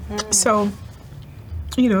 So,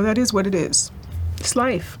 that is what it is. It's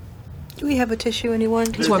life. Do we have a tissue,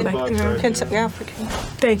 anyone? Just one back.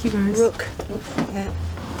 Thank you, guys. Rook.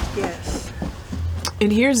 Yes.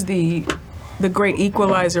 And here's the great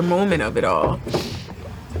equalizer moment of it all.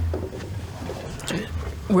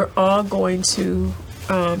 We're all going to,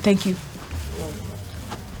 thank you.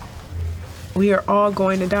 We are all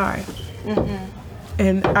going to die.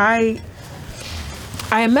 And I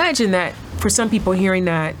imagine that for some people hearing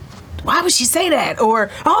that, why would she say that? Or,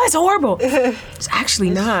 oh, it's horrible. It's actually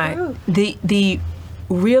not. True. The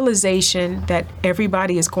realization that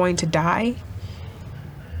everybody is going to die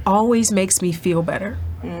always makes me feel better.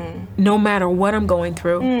 No matter what I'm going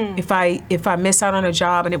through. If I miss out on a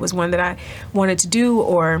job and it was one that I wanted to do,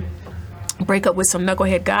 or break up with some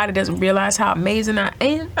knucklehead guy that doesn't realize how amazing I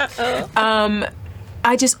am,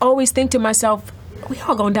 I just always think to myself, we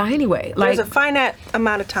all gonna die anyway. Like, there's a finite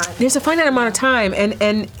amount of time. There's a finite amount of time,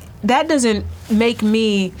 and that doesn't make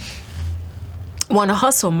me want to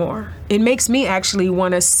hustle more. It makes me actually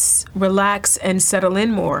want to relax and settle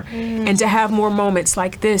in more, and to have more moments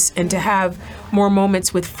like this, and to have more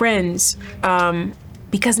moments with friends,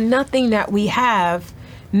 because nothing that we have,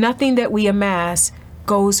 nothing that we amass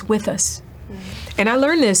goes with us. And I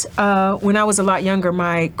learned this when I was a lot younger.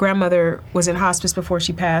 My grandmother was in hospice before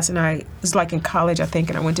she passed, and I was like in college, I think,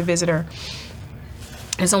 and I went to visit her.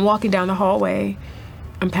 As I'm walking down the hallway,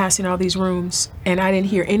 I'm passing all these rooms, and I didn't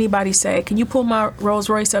hear anybody say, "Can you pull my Rolls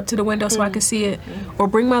Royce up to the window so I can see it?" Or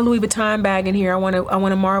bring my Louis Vuitton bag in here. I want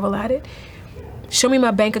to marvel at it. Show me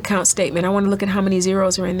my bank account statement. I want to look at how many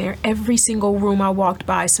zeros are in there. Every single room I walked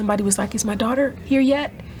by, somebody was like, "Is my daughter here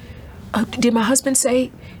yet? Did my husband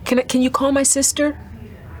say, can you call my sister?"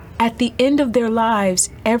 At the end of their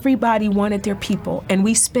lives, everybody wanted their people, and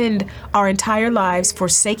we spend our entire lives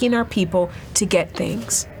forsaking our people to get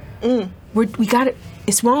things. We got it.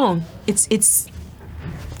 It's wrong. It's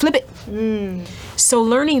flip it. So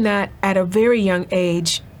learning that at a very young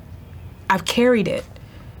age, I've carried it.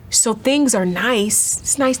 So things are nice.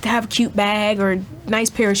 It's nice to have a cute bag or a nice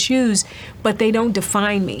pair of shoes, but they don't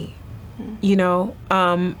define me, you know?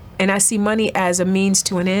 And I see money as a means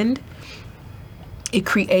to an end. It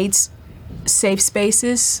creates safe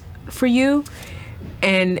spaces for you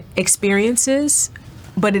and experiences,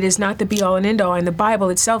 but it is not the be all and end all. And the Bible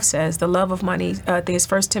itself says the love of money, I think it's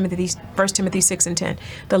 1 Timothy 6:10.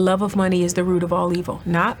 The love of money is the root of all evil.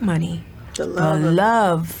 Not money. The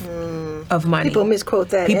love of money. People misquote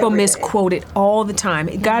that. People every day. misquote it all the time.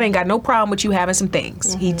 God ain't got no problem with you having some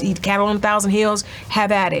things. He cattle on 1,000 hills,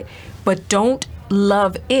 have at it. But don't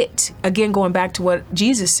love it. Again, going back to what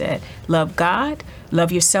Jesus said, love God,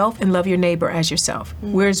 love yourself, and love your neighbor as yourself.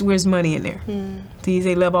 Where's money in there? Did he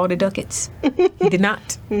say love all the ducats? He did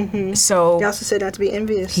not. So He also said not to be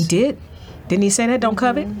envious. he did. Didn't he say that? Don't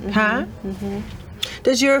covet? Huh?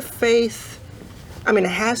 Does your faith, I mean,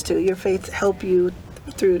 it has to, your faith help you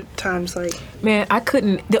through times like... Man, I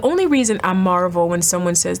couldn't. The only reason I marvel when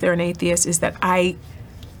someone says they're an atheist is that I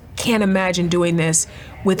can't imagine doing this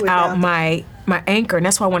without my anchor. And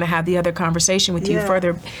that's why I want to have the other conversation with you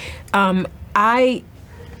further.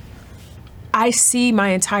 I see my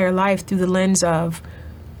entire life through the lens of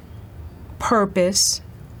purpose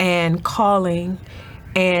and calling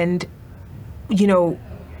and, you know,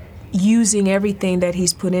 using everything that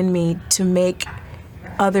he's put in me to make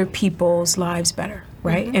other people's lives better,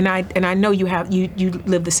 right? And I know you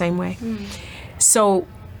live the same way. So,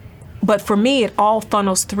 but for me, it all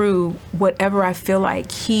funnels through whatever I feel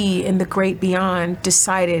like he in the great beyond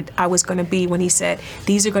decided I was going to be when he said,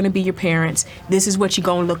 these are going to be your parents. This is what you're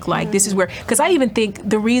going to look like. This is where, because I even think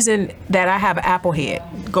the reason that I have an apple head,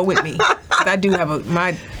 go with me. I do have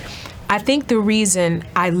I think the reason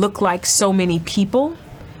I look like so many people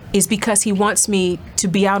is because he wants me to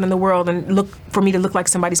be out in the world and for me to look like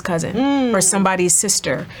somebody's cousin or somebody's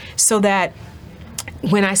sister, so that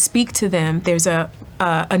when I speak to them, there's a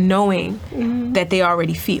knowing that they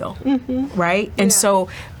already feel, right? And so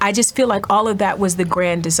I just feel like all of that was the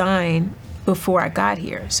grand design before I got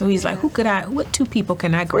here. So he's like, what two people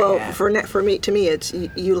can I grab? Well, to me, it's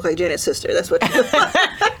you look like Janet's sister. That's what you look like.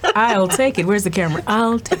 I'll take it. Where's the camera?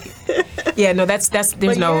 I'll take it. Yeah, no,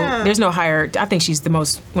 there's no higher. I think she's one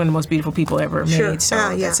of the most beautiful people ever made.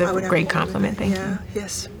 So that's a great compliment. Thank you.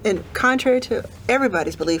 Yes. And contrary to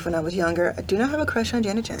everybody's belief when I was younger, I do not have a crush on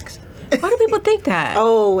Janet Jackson. Why do people think that?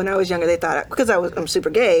 Oh, when I was younger, they thought because I'm super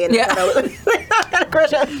gay, and they thought I had a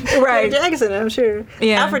crush on Janet Jackson. I'm sure.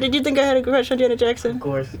 Yeah. Alfred, did you think I had a crush on Janet Jackson? Of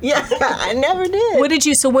course. Yeah, I never did. What did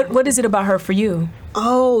you? So what is it about her for you?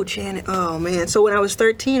 Oh, Janet. Oh man. So when I was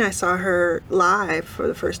 13, I saw her live for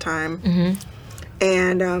the first time,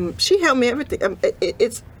 and she helped me everything.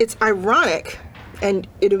 It's ironic, and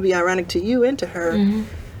it'll be ironic to you and to her.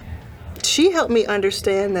 She helped me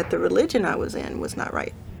understand that the religion I was in was not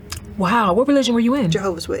right. Wow, what religion were you in?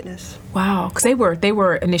 Jehovah's Witness. Wow, because they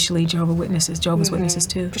were initially Jehovah's Witnesses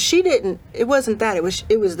too. But she didn't. It wasn't that. It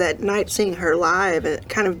was that night seeing her live and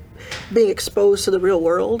kind of being exposed to the real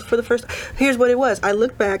world for the first. Here's what it was. I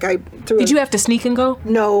look back. Did you have to sneak and go?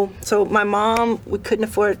 No. So my mom, we couldn't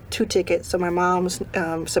afford 2 tickets. So my mom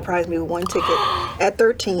surprised me with 1 ticket at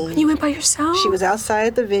 13. You went by yourself? She was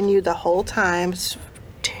outside the venue the whole time,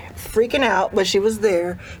 freaking out, but she was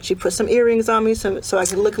there. She put some earrings on me so I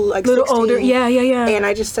could look like a little 16. older. Yeah. And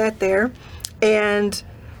I just sat there, and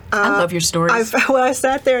I love your stories. I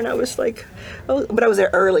sat there and I was like, oh, but I was there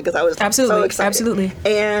early because I was so excited. Absolutely.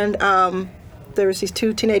 And there was these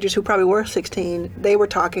 2 teenagers who probably were 16. They were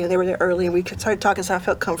talking, and they were there early, and we started talking, so I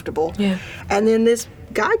felt comfortable. Yeah. And then this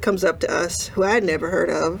guy comes up to us, who I had never heard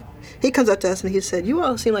of. He comes up to us and he said, "You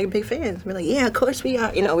all seem like big fans." We're like, "Yeah, of course we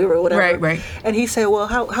are." You know, we were whatever. Right. And he said, "Well,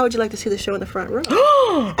 how would you like to see the show in the front row?"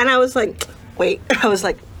 And I was like, "Wait." I was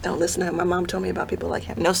like, "Don't listen to him. My mom told me about people like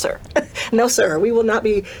him." No, sir. No, sir. We will not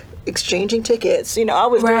be exchanging tickets. You know, I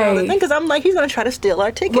was doing all the thing because I'm like, he's going to try to steal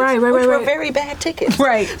our tickets. Which were very bad tickets.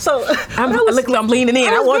 Right. So I'm leaning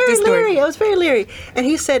in. I want this story. I was very leery. And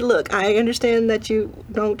he said, "Look, I understand that you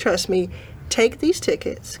don't trust me. Take these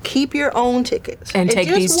tickets. Keep your own tickets. And take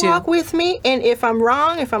these too. Just walk with me. And if I'm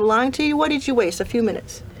wrong, if I'm lying to you, what did you waste? A few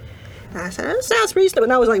minutes." And I said, "That sounds reasonable."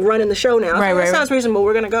 And I was like running the show now. That sounds reasonable.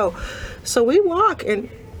 We're going to go. So we walk and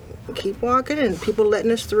keep walking, and people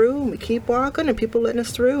letting us through. And we keep walking, and people letting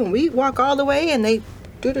us through. And we walk all the way, and they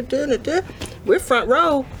do. We're front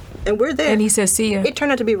row, and we're there. And he says, "See ya." It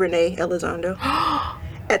turned out to be Renee Elizondo.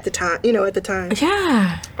 At the time.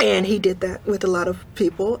 Yeah. And he did that with a lot of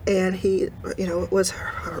people, and he, was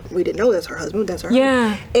her, we didn't know that's her husband, that's her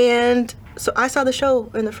husband. And so I saw the show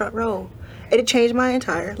in the front row, It changed my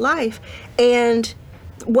entire life. And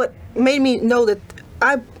what made me know that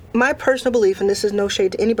my personal belief, and this is no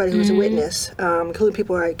shade to anybody who's a witness, including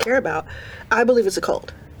people I care about, I believe it's a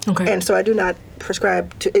cult. Okay. And so I do not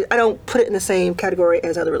prescribe to it. I don't put it in the same category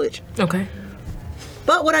as other religions. Okay.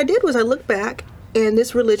 But what I did was I looked back, and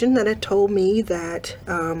this religion that had told me that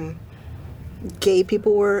gay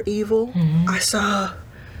people were evil, I saw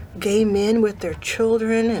gay men with their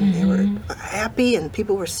children, and they were happy, and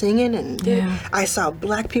people were singing, and I saw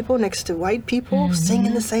black people next to white people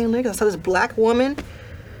singing the same lyrics. I saw this black woman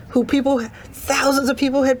who thousands of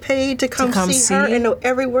people had paid to come see her and know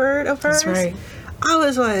every word of hers. That's right. I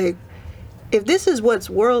was like, if this is what's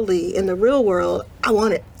worldly in the real world, I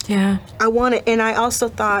want it. Yeah. I want it. And I also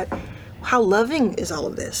thought, how loving is all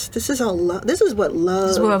of this? This is all love. This is what love.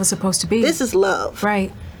 This is what love is supposed to be. This is love.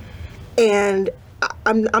 Right. And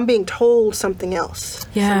I'm being told something else.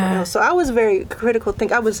 Yeah. So I was very critical.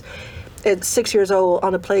 I was at 6 years old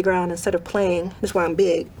on the playground. Instead of playing, this is why I'm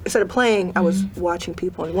big. Instead of playing, I was watching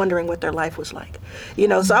people and wondering what their life was like.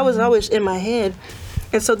 So I was always in my head.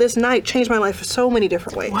 And so this night changed my life in so many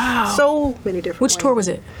different ways. Wow. So many different ways. Which tour was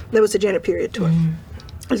it? That was the Janet Period tour.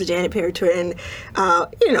 It was a Janet Period tour, and I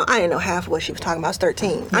didn't know half of what she was talking about. I was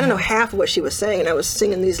 13. I didn't know half of what she was saying. I was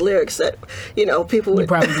singing these lyrics that, people would... You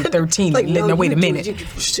probably were 13. like, no, wait a minute.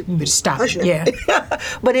 You better stop. Yeah.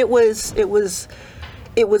 But it was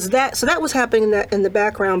that. So that was happening in the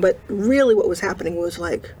background. But really, what was happening was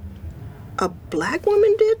like, a black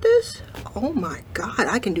woman did this? Oh my God!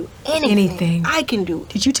 I can do anything. I can do.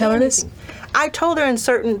 Did you tell her this? I told her in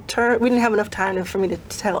certain terms. We didn't have enough time for me to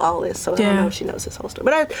tell all this, so I don't know if she knows this whole story.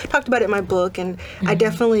 But I talked about it in my book, and I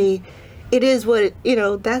definitely, it is what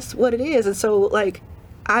that's what it is. And so, like,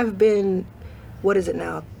 I've been, what is it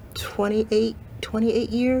now, 28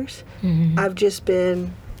 years. I've just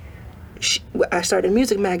been. I started a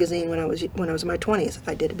music magazine when I was in my 20s.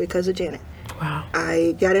 I did it because of Janet. Wow.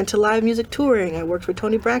 I got into live music touring. I worked for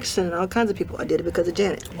Tony Braxton and all kinds of people. I did it because of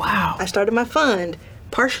Janet. Wow. I started my fund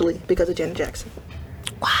partially because of Janet Jackson.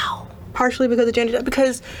 Wow. Partially because of Janet Jackson,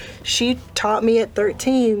 because she taught me at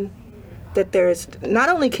 13 that there's, not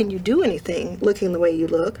only can you do anything looking the way you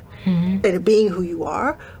look and being who you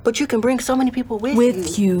are, but you can bring so many people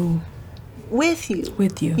with you. With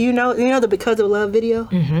you. You know the Because of Love video?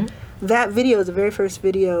 That video is the very first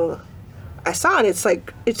video I saw, and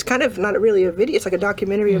it's kind of not really a video, it's like a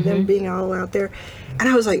documentary of them being all out there. And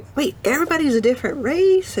I was like, wait, everybody's a different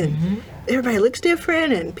race, and everybody looks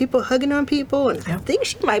different, and people hugging on people, and I think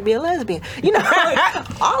she might be a lesbian.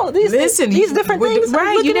 All of these these different things.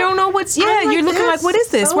 Right, you don't know what's, you're looking like, what is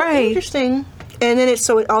this? So right. Interesting. And then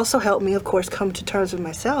it also helped me, of course, come to terms with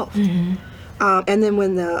myself. And then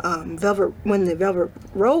when the Velvet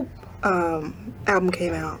Rope album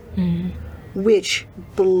came out, which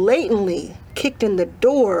blatantly kicked in the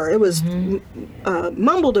door. It was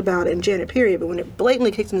mumbled about in Janet Period, but when it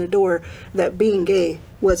blatantly kicked in the door that being gay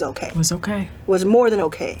was okay. Was more than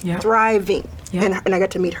okay. Yep. Thriving. Yep. And I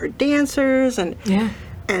got to meet her dancers, and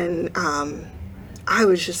I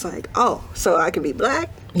was just like, oh, so I can be black,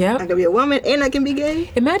 I can be a woman, and I can be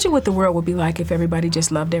gay? Imagine what the world would be like if everybody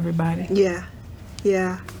just loved everybody.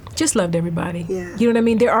 Yeah. Just loved everybody. Yeah. You know what I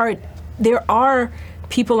mean? There are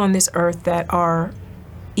people on this earth that are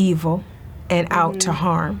evil and out to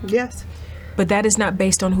harm. Yes. But that is not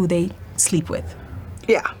based on who they sleep with.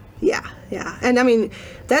 Yeah. And I mean,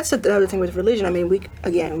 that's another thing with religion. I mean, we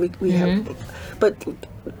have, but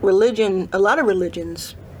religion, a lot of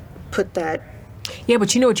religions put that. Yeah,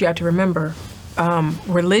 but you know what you have to remember?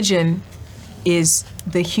 Religion is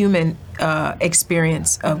the human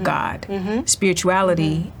experience of God.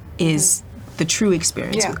 Spirituality is the true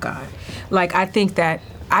experience with God. Like, I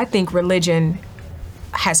think religion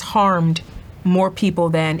has harmed more people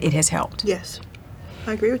than it has helped. Yes,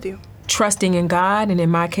 I agree with you. Trusting in God, and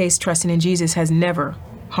in my case, trusting in Jesus, has never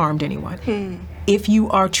harmed anyone. If you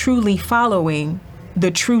are truly following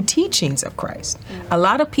the true teachings of Christ. A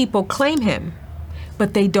lot of people claim him,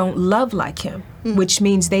 but they don't love like him, which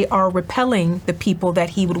means they are repelling the people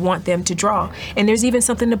that he would want them to draw. And there's even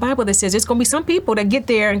something in the Bible that says there's going to be some people that get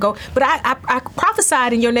there and go, but I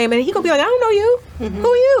prophesied in your name, and he going to be like, I don't know you. Who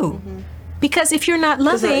are you? Because if you're not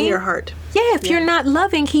loving, in your heart. Yeah, if you're not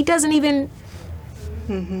loving, he doesn't even.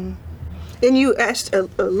 And you asked a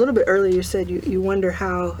little bit earlier, you said you wonder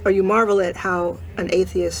how, or you marvel at how an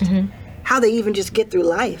atheist, how they even just get through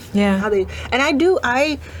life. Yeah.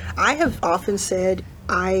 I have often said,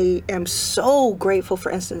 I am so grateful,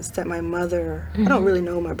 for instance, that my mother, I don't really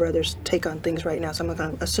know my brother's take on things right now, so I'm not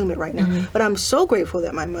going to assume it right now, but I'm so grateful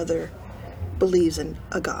that my mother believes in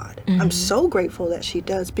a God. I'm so grateful that she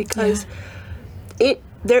does, because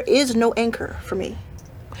there is no anchor for me.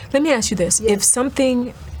 Let me ask you this. Yes.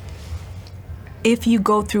 If you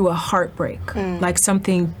go through a heartbreak, like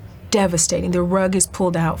something devastating, the rug is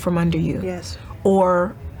pulled out from under you. Yes.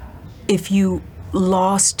 Or if you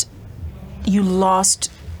lost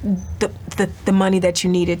the money that you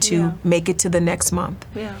needed to make it to the next month.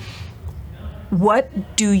 Yeah.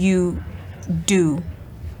 What do you do?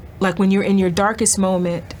 Like when you're in your darkest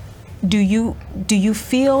moment, do you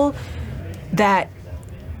feel that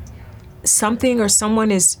something or someone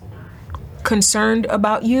is concerned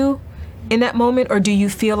about you in that moment, or do you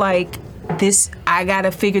feel like I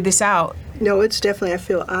gotta figure this out? No, it's definitely, I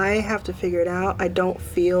feel I have to figure it out. I don't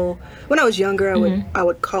feel, when I was younger, I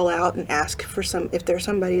would call out and ask for if there's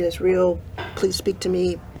somebody that's real, please speak to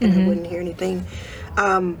me, and I wouldn't hear anything.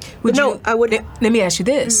 I wouldn't. Let me ask you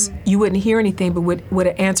this. You wouldn't hear anything, but would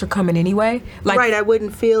an answer come in anyway? Like, right, I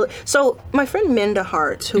wouldn't feel it. So my friend Minda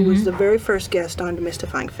Harts, who was the very first guest on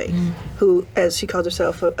Demystifying Faith, who, as she calls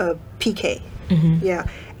herself, a PK. Yeah.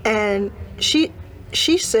 And she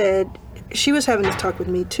said, she was having this talk with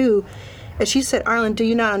me too, and she said, Arlen, do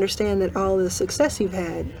you not understand that all the success you've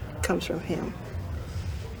had comes from him?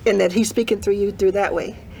 And that he's speaking through you through that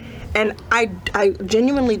way. And I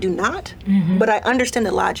genuinely do not, but I understand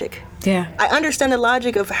the logic. Yeah. I understand the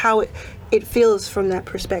logic of how it feels from that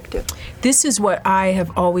perspective. This is what I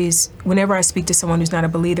have always, whenever I speak to someone who's not a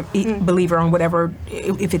believer on whatever,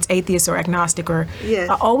 if it's atheist or agnostic, or Yes.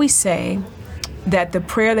 I always say that the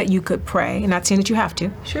prayer that you could pray, and not saying that you have to,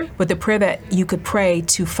 Sure. but the prayer that you could pray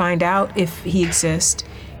to find out if he exists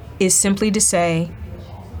is simply to say,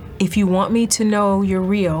 if you want me to know you're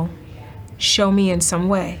real, show me in some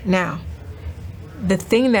way. Now,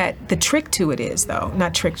 the trick to it is, though,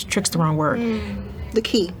 not trick's the wrong word. The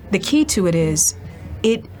key. The key to it is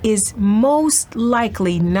most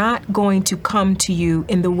likely not going to come to you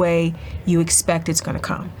in the way you expect it's going to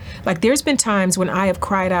come. Like, there's been times when I have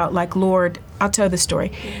cried out, like, Lord, I'll tell the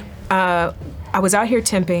story. I was out here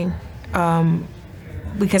temping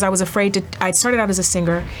because I was afraid I started out as a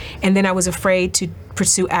singer, and then I was afraid to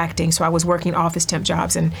pursue acting, so I was working office temp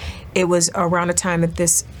jobs, and it was around the time that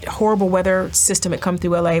this horrible weather system had come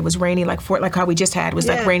through LA. It was raining like how we just had. It was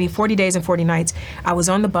like raining 40 days and 40 nights. I was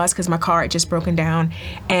on the bus because my car had just broken down,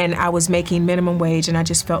 and I was making minimum wage, and I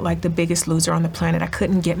just felt like the biggest loser on the planet. I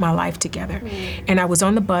couldn't get my life together. And I was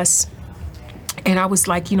on the bus, and I was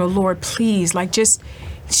like, Lord, please, like, just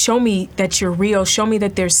show me that you're real. Show me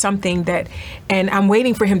that there's something and I'm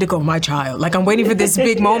waiting for him to go, my child. Like, I'm waiting for this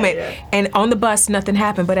big moment. And on the bus, nothing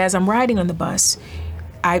happened. But as I'm riding on the bus,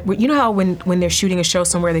 you know how when they're shooting a show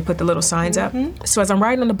somewhere, they put the little signs up? So as I'm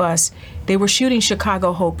riding on the bus, they were shooting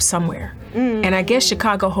Chicago Hope somewhere. And I guess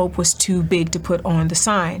Chicago Hope was too big to put on the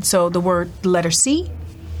sign. So the letter C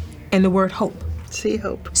and the word hope. See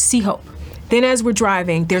hope. See hope. Then as we're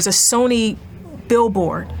driving, there's a Sony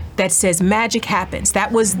billboard that says Magic Happens.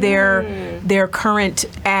 That was their current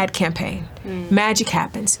ad campaign. Magic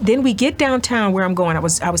Happens. Then we get downtown where I'm going. I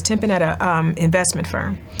was temping at a investment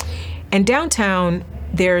firm. And downtown,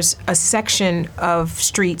 there's a section of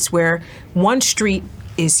streets where one street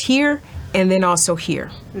is here and then also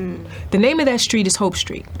here. The name of that street is Hope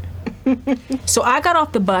Street. So I got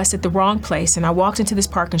off the bus at the wrong place, and I walked into this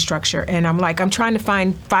parking structure, and I'm trying to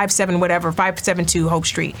find 572 Hope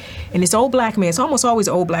Street. And this old black man, it's almost always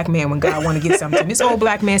an old black man when God want to get something. This old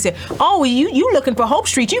black man said, oh, you looking for Hope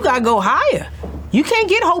Street, you got to go higher. You can't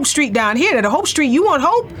get Hope Street down here. The Hope Street, you want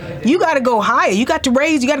hope? You got to go higher. You got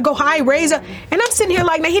to go high, raise up. And I'm sitting here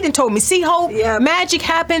like, now he done told me, see hope, magic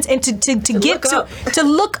happens, and to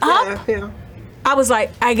look up. Yeah. I was like,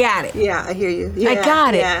 I got it. Yeah, I hear you. Yeah, I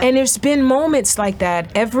got it. And there's been moments like that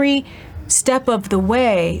every step of the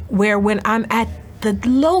way where when I'm at the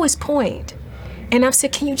lowest point and I've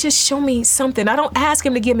said, can you just show me something? I don't ask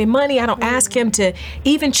him to give me money. I don't ask him to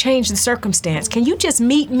even change the circumstance. Can you just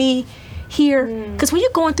meet me here? Because when you're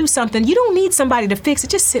going through something, you don't need somebody to fix it.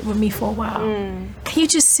 Just sit with me for a while. Can you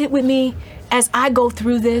just sit with me as I go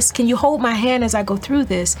through this? Can you hold my hand as I go through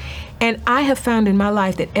this? And I have found in my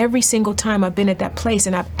life that every single time I've been at that place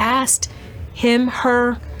and I've asked him,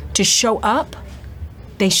 her to show up,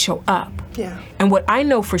 they show up. Yeah. And what I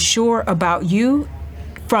know for sure about you,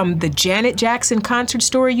 from the Janet Jackson concert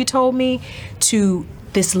story you told me, to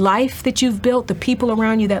this life that you've built, the people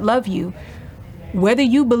around you that love you, whether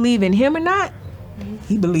you believe in him or not,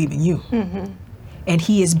 he believes in you. And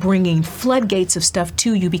he is bringing floodgates of stuff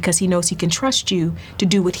to you because he knows he can trust you to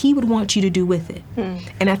do what he would want you to do with it.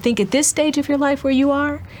 And I think at this stage of your life where you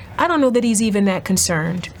are, I don't know that he's even that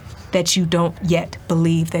concerned that you don't yet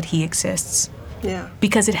believe that he exists. Yeah.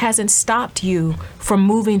 Because it hasn't stopped you from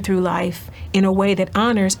moving through life in a way that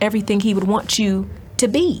honors everything he would want you to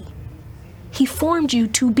be. He formed you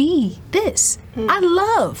to be this.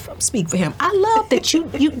 I'm speak for him. I love that you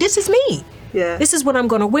this is me. Yeah. This is what I'm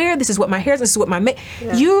going to wear. This is what my hair is. This is what my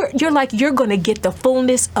you're like, you're going to get the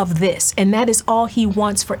fullness of this. And that is all he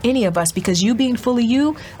wants for any of us, because you being fully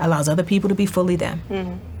you allows other people to be fully them.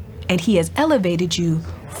 Mm-hmm. And he has elevated you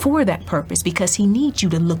for that purpose, because he needs you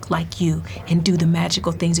to look like you and do the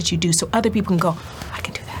magical things that you do, so other people can go, I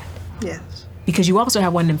can do that. Yes. Because you also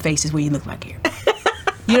have one of them faces where you look like you.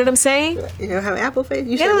 You know what I'm saying? You don't have an apple face?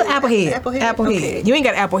 You got an apple head. Apple head. Okay. You ain't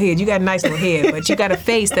got an apple head. You got a nice little head, but you got a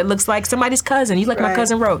face that looks like somebody's cousin. You look like my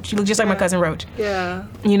cousin Roach. You look just like my cousin Roach. Yeah.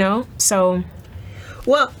 You know? So.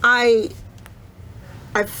 Well, I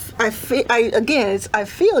feel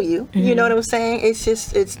you. Mm-hmm. You know what I'm saying? It's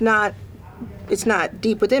just, it's not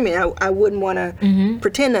deep within me. I wouldn't want to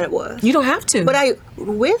pretend that it was. You don't have to. But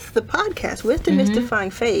with the podcast, with the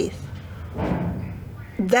Mystifying Faith,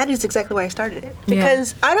 that is exactly why I started it.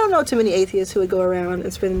 Because I don't know too many atheists who would go around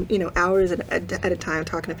and spend, hours at a time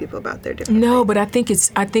talking to people about their different faiths. But I think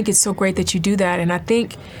it's so great that you do that. And I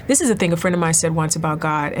think this is a thing a friend of mine said once about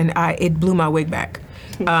God, and it blew my wig back.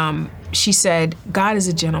 She said, God is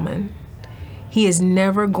a gentleman. He is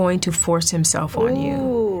never going to force himself on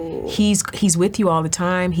you. He's with you all the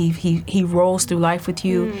time. He rolls through life with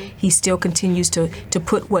you. He still continues to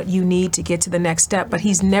put what you need to get to the next step, but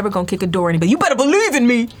he's never going to kick a door at anybody. You better believe in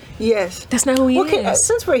me. Yes. That's not who he is.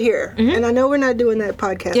 Since we're here, and I know we're not doing that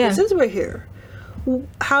podcast, but since we're here,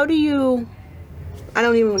 how do you, I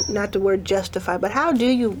don't even, not the word justify, but how do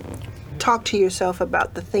you talk to yourself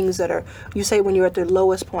about the things that are, you say when you're at the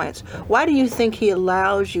lowest points? Why do you think he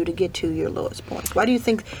allows you to get to your lowest points? Why do you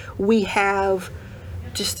think we have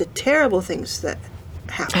just the terrible things that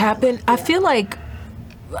happen? I feel like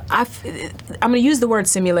I'm going to use the word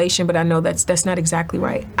simulation, but I know that's not exactly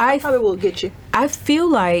right. I probably will get you. I feel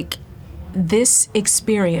like this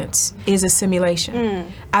experience is a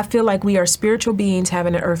simulation. I feel like we are spiritual beings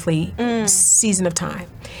having an earthly season of time.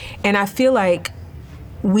 And I feel like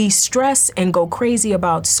we stress and go crazy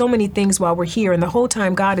about so many things while we're here, and the whole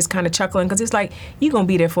time God is kind of chuckling, because it's like, you're going to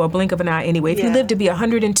be there for a blink of an eye anyway. If you live to be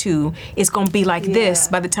 102, it's going to be like this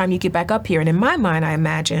by the time you get back up here. And in my mind, I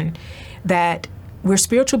imagine that we're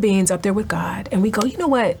spiritual beings up there with God, and we go, you know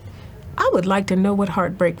what? I would like to know what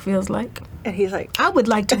heartbreak feels like. And he's like, I would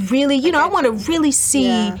like to really, I want to really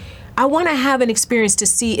see, I want to have an experience to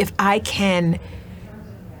see if I can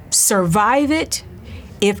survive it,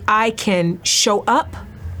 if I can show up,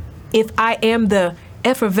 if I am the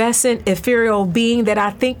effervescent, ethereal being that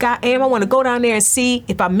I think I am. I want to go down there and see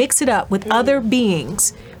if I mix it up with other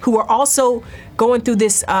beings who are also going through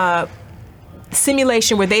this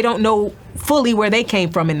simulation where they don't know fully where they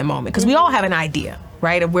came from in the moment. Because we all have an idea,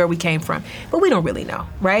 right, of where we came from, but we don't really know,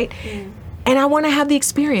 right? And I want to have the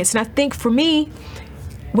experience. And I think for me,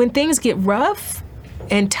 when things get rough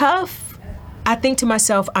and tough, I think to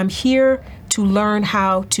myself, I'm here to learn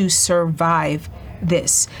how to survive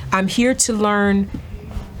this. I'm here to learn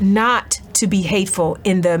not to be hateful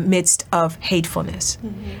in the midst of hatefulness.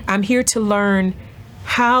 I'm here to learn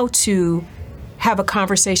how to have a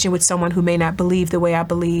conversation with someone who may not believe the way I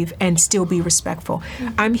believe and still be respectful.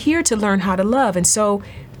 I'm here to learn how to love. And so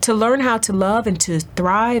to learn how to love and to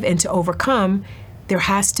thrive and to overcome, there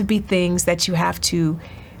has to be things that you have to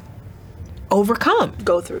overcome.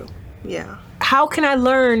 Go through. Yeah. How can I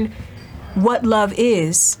learn what love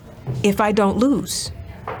is if I don't lose?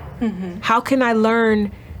 How can I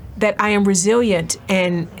learn that I am resilient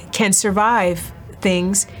and can survive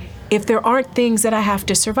things if there aren't things that I have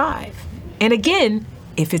to survive? And again,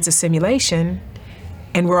 if it's a simulation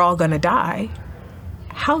and we're all gonna die,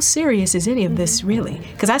 how serious is any of this really?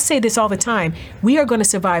 Because I say this all the time, we are gonna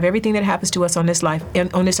survive everything that happens to us on this life,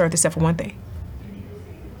 on this earth, except for one thing.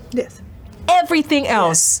 Yes. Everything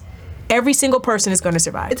else, every single person is gonna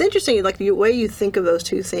survive. It's interesting, like the way you think of those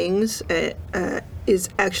two things is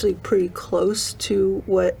actually pretty close to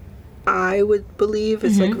what I would believe.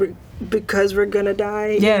 It's like, because we're gonna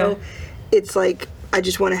die, you know, it's like, I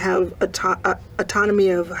just want to have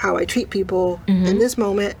autonomy of how I treat people in this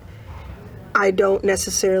moment. I don't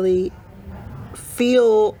necessarily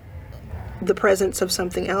feel the presence of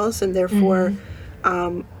something else, and therefore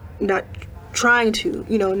not trying to,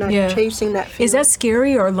 not chasing that feeling. Is that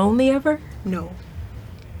scary or lonely ever? No.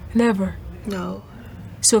 Never? No.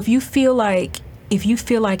 So if you feel like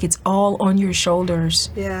it's all on your shoulders,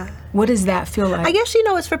 what does that feel like? I guess,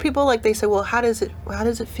 it's for people, like they say, well, how does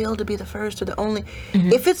it feel to be the first or the only?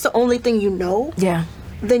 If it's the only thing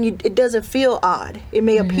then it doesn't feel odd. It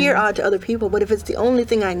may appear odd to other people, but if it's the only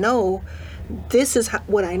thing I know, this is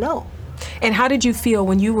what I know. And how did you feel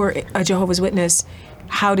when you were a Jehovah's Witness?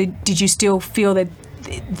 How did you still feel that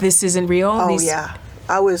this isn't real? Oh, yeah.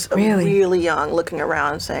 I was Really? really young, looking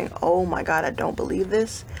around and saying, "Oh my God, I don't believe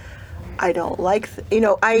this. I don't like."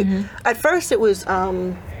 At first it was,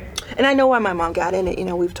 and I know why my mom got in it. You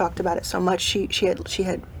know, we've talked about it so much. She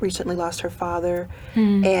had recently lost her father,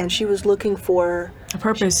 and she was looking for A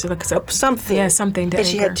purpose, like something. Yeah, something to And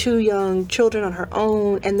she had anchor. 2 young children on her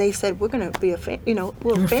own, and they said, "We're going to be we're a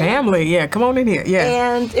family." Family, yeah. Come on in here,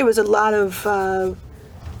 yeah. And it was a lot of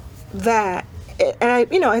that. And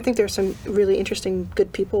I think there's some really interesting,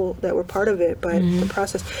 good people that were part of it, but the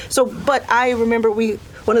process. So, but I remember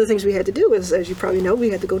one of the things we had to do was, as you probably know, we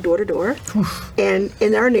had to go door to door, and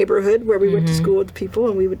in our neighborhood where we went to school with people,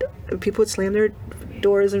 and people would slam their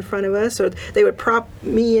doors in front of us, or they would prop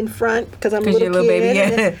me in front because I'm a 'Cause little you're a little kid. baby,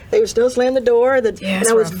 yeah. And they would still slam the door. And it's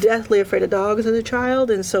I was rough. deathly afraid of dogs as a child,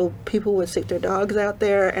 and so people would stick their dogs out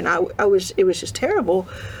there, and it was just terrible.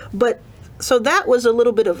 But so that was a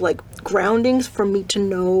little bit of like groundings for me to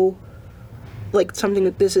know, like, something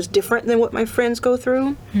that this is different than what my friends go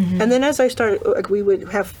through. And then as I started, like, we'd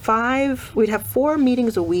have 4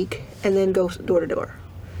 meetings a week, and then go door to door.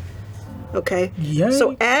 Okay. Yay.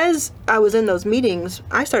 So as I was in those meetings,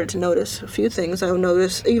 I started to notice a few things. I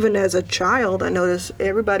noticed, even as a child, I noticed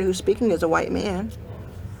everybody who's speaking is a white man.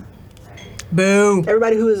 Boo.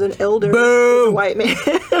 Everybody who is an elder is Boo. a white man.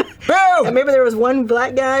 Boo. And maybe there was one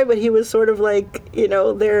black guy, but he was sort of like,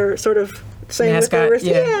 they're sort of saying what they Mascot, were.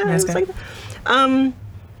 yeah, it was mascot. like,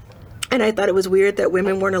 and I thought it was weird that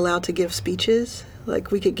women weren't allowed to give speeches.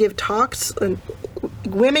 Like, we could give talks, and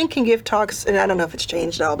women can give talks, and I don't know if it's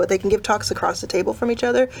changed at all, but they can give talks across the table from each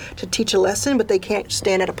other to teach a lesson, but they can't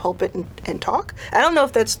stand at a pulpit and talk. I don't know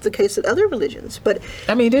if that's the case at other religions, but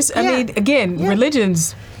I mean, again, Yeah.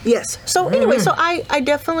 religions. yes. So anyway, so I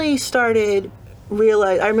definitely started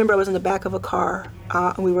I remember I was in the back of a car,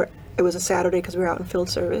 and it was a Saturday because we were out in field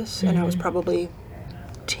service, and I was probably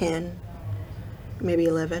 10, maybe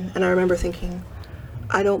 11, and I remember thinking,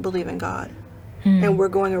 I don't believe in God, and we're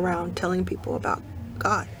going around telling people about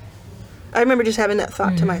God. I remember just having that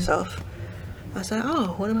thought to myself. I was like,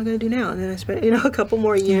 oh, what am I going to do now? And then I spent, a couple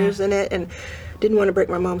more years in it, and didn't want to break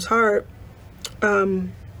my mom's heart.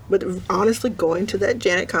 But honestly, going to that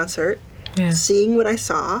Janet concert, seeing what I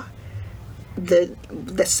saw,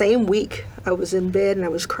 the same week I was in bed and I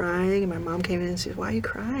was crying, and my mom came in and said, "Why are you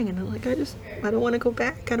crying?" And I'm like, I don't want to go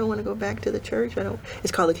back. I don't want to go back to the church.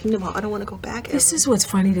 It's called the Kingdom Hall. I don't want to go back. This is what's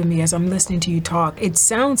funny to me as I'm listening to you talk. It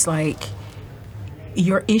sounds like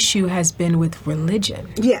your issue has been with religion.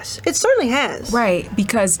 Yes, it certainly has. Right,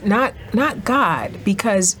 because not God,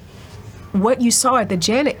 because what you saw at the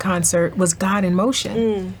Janet concert was God in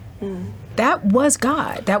motion. That was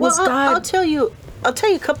God. That was God. I'll tell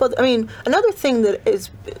you a couple of, another thing that is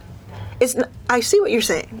I see what you're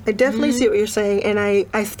saying. I definitely see what you're saying, and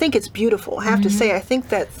I think it's beautiful. I have to say, I think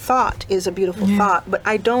that thought is a beautiful thought, but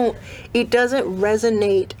it doesn't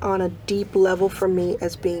resonate on a deep level for me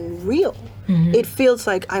as being real. It feels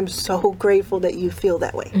like, I'm so grateful that you feel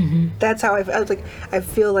that way. That's how I was like, I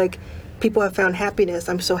feel like people have found happiness.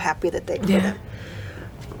 I'm so happy that for them.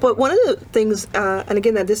 But one of the things, and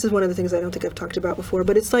again, this is one of the things I don't think I've talked about before,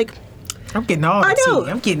 but it's like, I'm getting all the I know.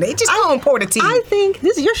 tea. I'm getting it. Just go and pour the tea. I think,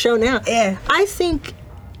 this is your show now. Yeah. I think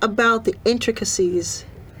about the intricacies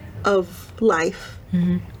of life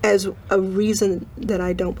as a reason that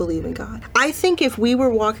I don't believe in God. I think if we were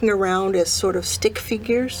walking around as sort of stick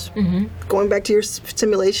figures, going back to your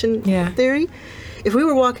simulation theory, if we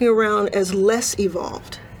were walking around as less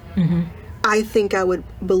evolved, I think I would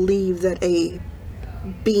believe that a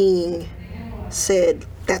being said,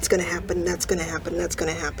 that's going to happen, that's going to happen, that's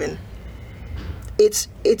going to happen. It's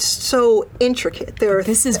so intricate.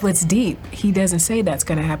 This is what's deep. He doesn't say that's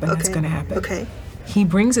going to happen, that's going to happen. Okay. He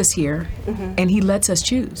brings us here, and he lets us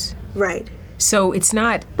choose. Right. So it's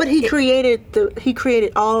not... But he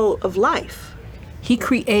created all of life. He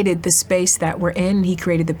created the space that we're in. He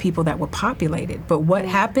created the people that will populate it. But what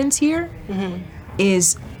happens here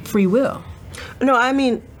is free will. No, I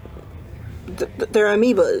mean, there are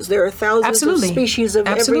amoebas. There are thousands of species of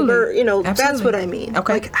every bird. That's what I mean.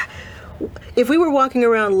 Okay. Like, if we were walking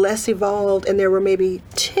around less evolved and there were maybe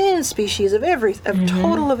 10 species of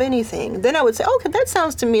total of anything, then I would say, okay, that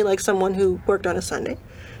sounds to me like someone who worked on a Sunday.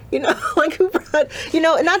 Like who brought,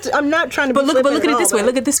 I'm not trying to But be look at flippant it at this all, way. but-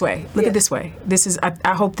 Look at this way. Look at this way. This is,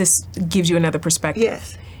 I hope this gives you another perspective.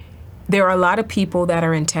 Yes. There are a lot of people that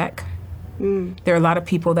are in tech. There are a lot of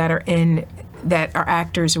people that are that are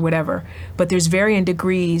actors or whatever. But there's varying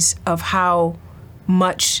degrees of how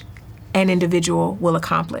much an individual will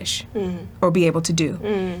accomplish or be able to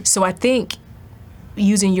do. So I think,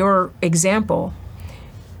 using your example,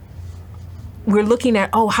 we're looking at,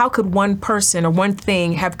 oh, how could one person or one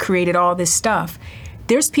thing have created all this stuff?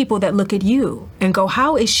 There's people that look at you and go,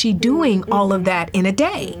 how is she doing all of that in a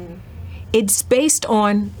day? It's based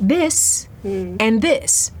on this and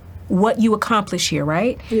this, what you accomplish here,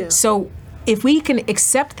 right? Yeah. So if we can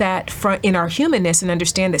accept that in our humanness and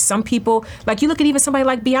understand that some people, like you look at even somebody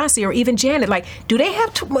like Beyonce or even Janet, like, do they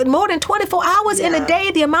have more than 24 hours in a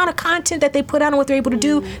day? The amount of content that they put out and what they're able to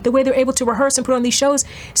do, the way they're able to rehearse and put on these shows.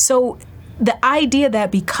 So the idea that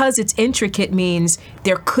because it's intricate means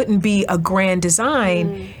there couldn't be a grand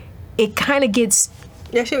design, it kind of gets...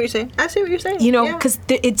 Yeah, I see what you're saying. I see what you're saying. You know, because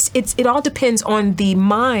it all depends on the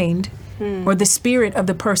mind or the spirit of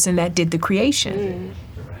the person that did the creation.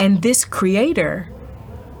 And this creator,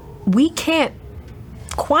 we can't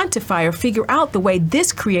quantify or figure out the way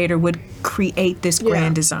this creator would create this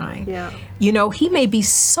grand design. Yeah. You know, he may be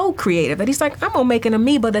so creative that he's like, I'm gonna make an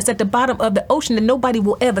amoeba that's at the bottom of the ocean that nobody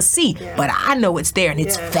will ever see, but I know it's there and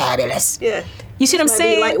it's fabulous. Yeah. You see what I'm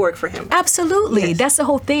saying? Light work for him. Absolutely. Yes. That's the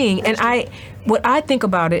whole thing. And what I think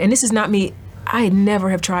about it, and this is not me, I never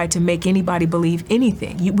have tried to make anybody believe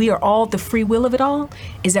anything. We are all, the free will of it all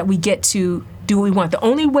is that we get to do what we want. The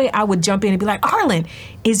only way I would jump in and be like, Arlen,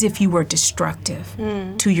 is if you were destructive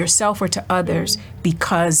to yourself or to others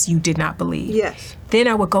because you did not believe. Yes. Then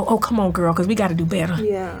I would go, oh, come on, girl, because we got to do better.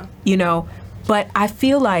 Yeah. You know, but I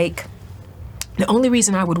feel like the only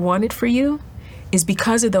reason I would want it for you is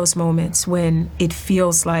because of those moments when it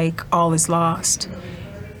feels like all is lost.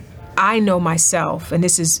 I know myself, and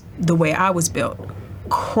this is the way I was built,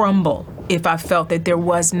 crumble if I felt that there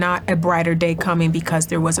was not a brighter day coming because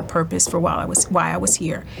there was a purpose for why I was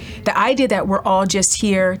here. The idea that we're all just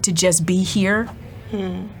here to just be here,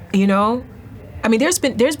 you know? I mean, there's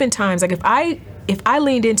been times, like if I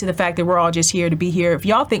leaned into the fact that we're all just here to be here, if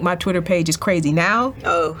y'all think my Twitter page is crazy now,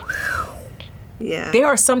 yeah. There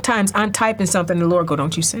are sometimes I'm typing something and the Lord go,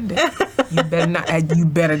 don't you send it. You better not, you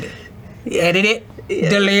better edit it,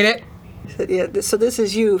 delete it. So this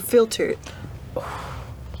is you filtered.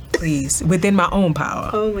 Please, within my own power.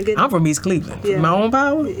 Oh my goodness. I'm from East Cleveland. My own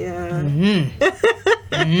power? Yeah.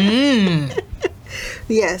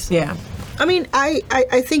 Yes. Yeah. I mean,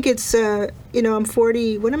 I think it's, I'm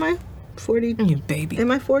 40, what am I? 40? You baby. Am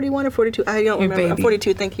I 41 or 42? I don't remember. Baby. I'm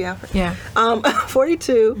 42, thank you, Alfred. Yeah.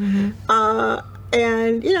 42.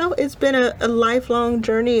 And, it's been a lifelong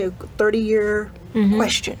journey, a 30-year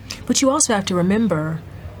question. But you also have to remember,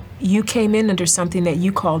 you came in under something that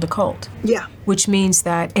you called a cult. Yeah. Which means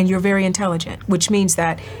that, and you're very intelligent, which means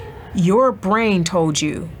that your brain told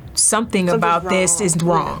you something about this is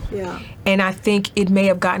wrong. Yeah. And I think it may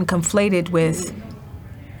have gotten conflated with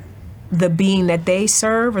the being that they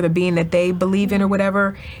serve or the being that they believe in or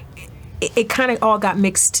whatever. It kind of all got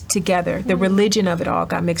mixed together. The religion of it all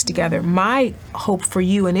got mixed together. My hope for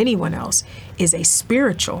you and anyone else is a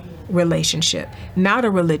spiritual relationship, not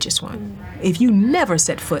a religious one. If you never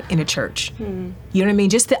set foot in a church, you know what I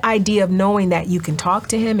mean? Just the idea of knowing that you can talk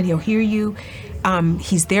to him and he'll hear you.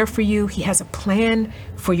 He's there for you. He has a plan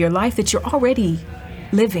for your life that you're already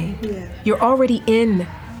living. Yeah. You're already in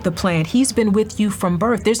the plan. He's been with you from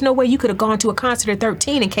birth. There's no way you could have gone to a concert at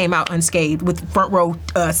 13 and came out unscathed with front row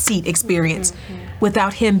seat experience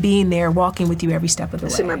without him being there walking with you every step of the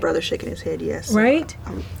way. I see my brother shaking his head, yes. Right?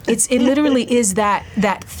 It literally is that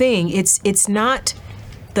thing. It's not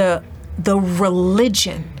the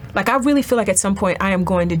religion. Like, I really feel like at some point I am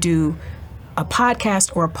going to do a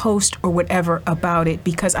podcast or a post or whatever about it,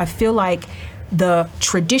 because I feel like the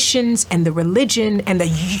traditions and the religion and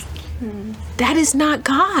that is not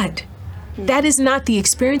God. That is not the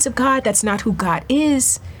experience of God. That's not who God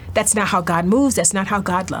is. That's not how God moves. That's not how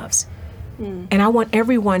God loves. And I want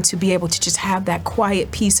everyone to be able to just have that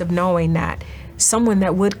quiet peace of knowing that someone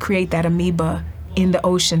that would create that amoeba in the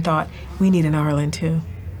ocean thought, we need an Arlen too.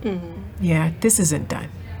 Yeah, this isn't done.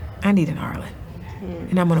 I need an Arlen.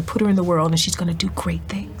 And I'm going to put her in the world and she's going to do great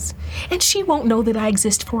things. And she won't know that I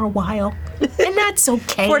exist for a while. And that's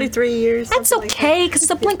okay. 43 years. That's okay, because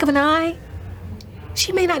it's a blink of an eye.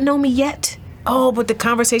 She may not know me yet. Oh, but the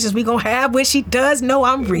conversations we going to have when she does know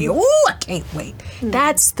I'm real. Ooh, I can't wait.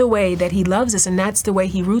 That's the way that he loves us, and that's the way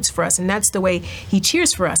he roots for us, and that's the way he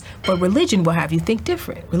cheers for us. But religion will have you think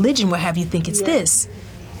different. Religion will have you think it's this.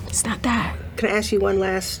 It's not that. Can I ask you one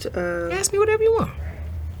last Ask me whatever you want.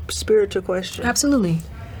 Spiritual question? Absolutely.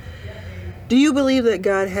 Do you believe that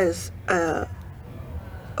God has,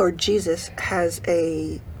 or Jesus has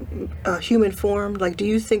a human form? Like, do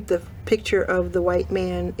you think the picture of the white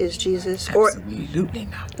man is Jesus? Absolutely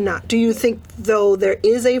not. Do you think, though, there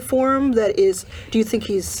is a form that is, do you think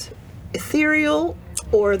he's ethereal,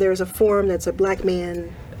 or there's a form that's a black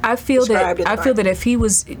man I feel described in the that Bible.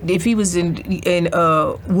 if he was in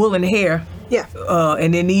wool and hair, Yeah.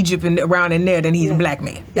 and in Egypt and around in there, then he's a black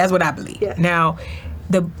man. That's what I believe. Yeah. Now,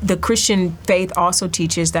 the Christian faith also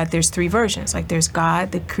teaches that there's three versions. Like there's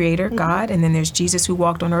God, the Creator, God, and then there's Jesus who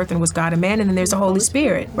walked on earth and was God and man, and then there's the Holy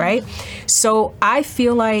Spirit, right? So I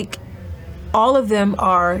feel like all of them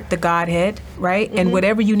are the Godhead, right? And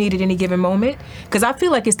whatever you need at any given moment, because I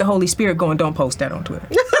feel like it's the Holy Spirit going, don't post that on Twitter.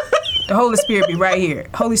 The Holy Spirit be right here.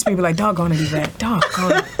 Holy Spirit be like, doggone it, Yvette.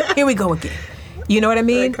 Doggone it. Here we go again. You know what I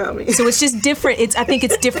mean? So it's just different. I think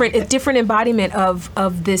it's different. A different embodiment of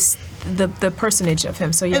this, the personage of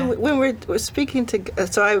him. So yeah. And when we're speaking to,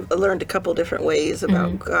 so I've learned a couple different ways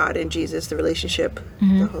about God and Jesus, the relationship,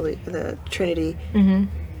 the Trinity.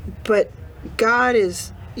 But God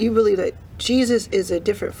is, you believe that Jesus is a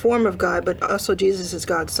different form of God, but also Jesus is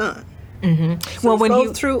God's son. So Well, when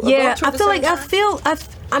both true, yeah, both true I at the feel same like time?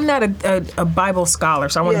 I'm not a Bible scholar,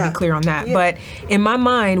 so I want to Yeah. be clear on that. Yeah. But in my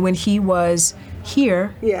mind, when he was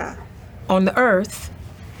here Yeah. on the earth,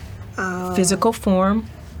 physical form,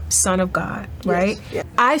 Son of God, right? Yeah.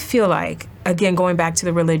 I feel like, again, going back to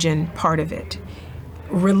the religion part of it,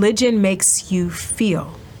 religion makes you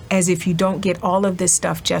feel as if you don't get all of this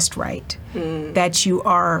stuff just right, that you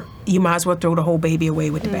might as well throw the whole baby away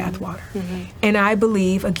with the bathwater. And I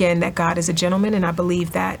believe, again, that God is a gentleman, and I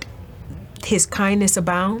believe that his kindness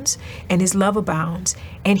abounds and his love abounds,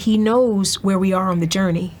 and he knows where we are on the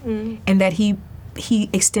journey, and that he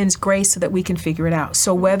extends grace so that we can figure it out.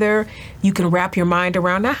 So whether you can wrap your mind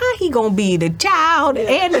around, now how he gonna be the child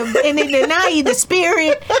and then now he the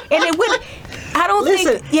spirit, and then what? I don't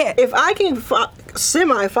Listen, think. Yeah. if I can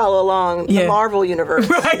semi follow along the Yeah. Marvel universe,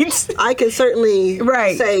 Right. I can certainly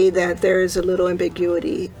Right. say that there is a little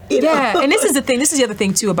ambiguity. You Yeah, know? and this is the thing. This is the other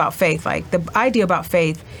thing too about faith. Like the idea about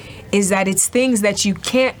faith is that it's things that you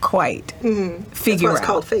can't quite figure why it's out.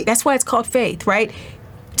 called faith. That's why it's called faith, right?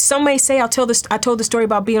 Some may say I told the story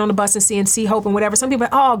about being on the bus and seeing Sea Hope and whatever. Some people are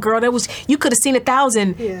like, oh girl, you could have seen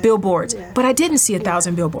 1,000 Yeah. billboards, Yeah. but I didn't see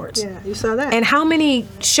 1,000 billboards. Yeah, you saw that. And how many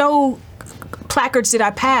show placards did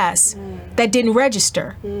I pass that didn't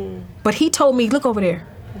register? But he told me, look over there.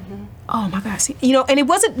 Oh my God! See, and it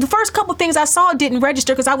wasn't the first couple things I saw didn't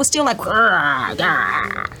register because I was still like,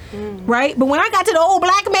 right? But when I got to the old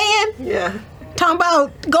black man yeah. talking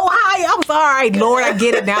about go high, I was all right, Lord, I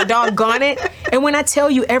get it now, doggone it. And when I tell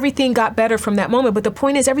you, everything got better from that moment. But the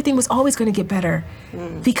point is, everything was always going to get better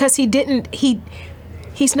because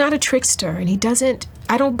he's not a trickster, and he doesn't.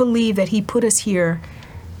 I don't believe that he put us here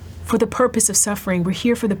for the purpose of suffering. We're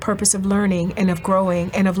here for the purpose of learning and of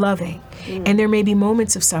growing and of loving. And there may be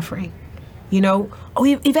moments of suffering. Oh,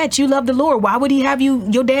 Yvette, you love the Lord. Why would he have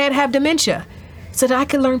your dad have dementia? So that I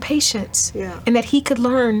could learn patience. Yeah. And that he could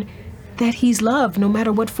learn that he's loved no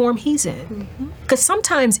matter what form he's in. Because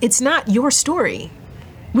sometimes it's not your story.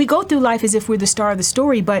 We go through life as if we're the star of the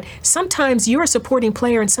story, but sometimes you're a supporting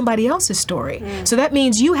player in somebody else's story. So that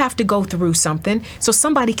means you have to go through something so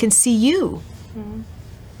somebody can see you.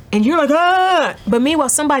 And you're like, ah! But meanwhile,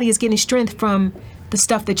 somebody is getting strength from the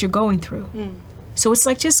stuff that you're going through. So it's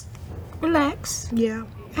like, just relax. Yeah.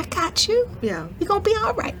 I got you. Yeah. You're going to be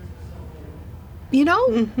all right.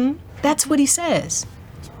 That's what he says.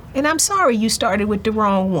 And I'm sorry you started with the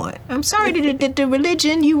wrong one. I'm sorry that the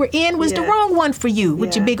religion you were in was the Yeah. wrong one for you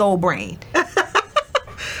with your Yeah. big old brain.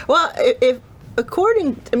 Well,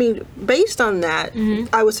 based on that,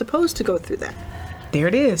 I was supposed to go through that. There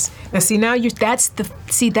it is. Now see,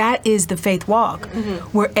 that is the faith walk,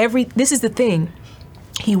 where this is the thing,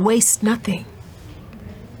 he wastes nothing.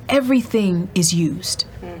 Everything is used.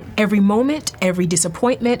 Every moment, every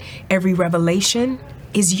disappointment, every revelation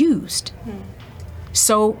is used.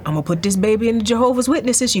 So I'm gonna put this baby in the Jehovah's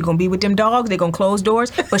Witnesses. She's gonna be with them dogs. They're gonna close doors,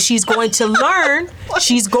 but she's going to learn.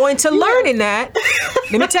 She's going to learn in that.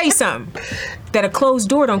 Let me tell you something. That a closed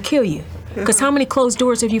door don't kill you. Because how many closed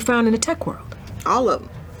doors have you found in the tech world? All of them.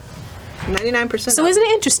 99%. So isn't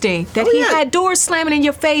it interesting that he had doors slamming in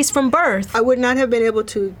your face from birth? I would not have been able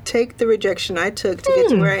to take the rejection I took to get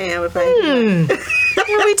to where I am if I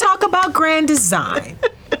Shall we talk about grand design?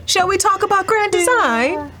 Shall we talk about grand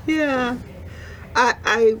design? Yeah.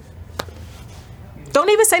 I Don't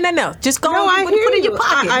even say nothing else. Just go No, I and put hear it in you. your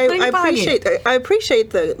pocket. Put it in your pocket. I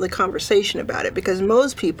appreciate the conversation about it, because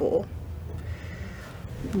most people,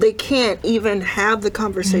 they can't even have the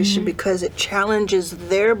conversation because it challenges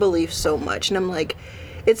their beliefs so much. And I'm like,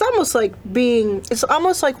 it's almost like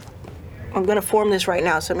I'm going to form this right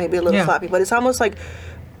now, so maybe a little floppy, but it's almost like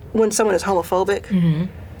when someone is homophobic,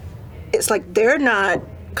 it's like they're not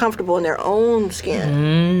comfortable in their own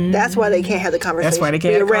skin. That's why they can't have the conversation. That's why they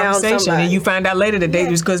can't have the conversation. Somebody. And you find out later that they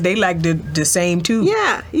just because they like the same too.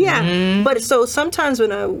 Yeah. But so sometimes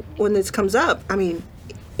when this comes up, I mean,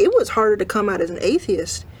 it was harder to come out as an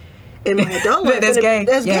atheist in my adult life. That's gay.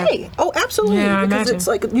 That's gay. Oh, absolutely. Yeah, because it's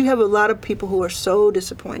like you have a lot of people who are so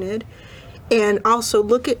disappointed. And also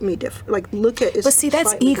look at me different. Like, look at... But see,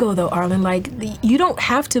 that's ego, though, Arlen. Like, you don't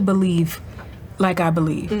have to believe like I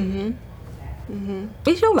believe.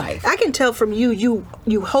 It's your life. I can tell from you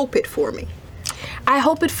hope it for me. I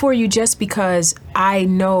hope it for you just because I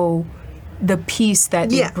know the peace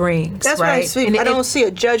that it brings. That's right? what I see. And I don't see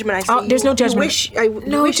a judgment. I see there's no judgment.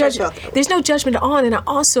 There's no judgment at all. And I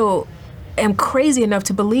also am crazy enough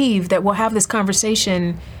to believe that we'll have this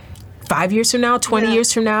conversation 5 years from now, 20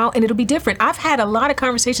 years from now, and it'll be different. I've had a lot of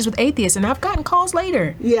conversations with atheists, and I've gotten calls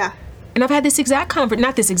later. Yeah. And I've had this exact conversation,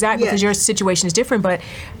 not this exact because your situation is different, but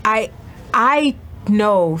I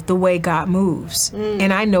know the way God moves,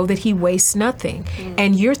 and I know that He wastes nothing.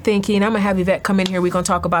 And you're thinking, I'm going to have Yvette come in here, we're going to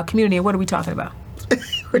talk about community, and what are we talking about?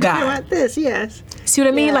 We're talking about this, yes. See what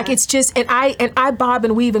I mean? Yeah. Like, it's just, and I bob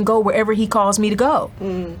and weave and go wherever He calls me to go.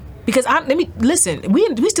 Because listen, we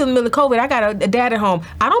still in the middle of COVID. I got a dad at home.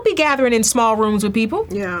 I don't be gathering in small rooms with people.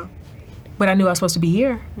 Yeah. But I knew I was supposed to be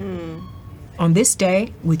here on this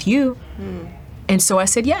day with you. And so I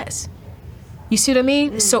said yes. You see what I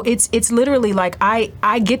mean? So it's literally like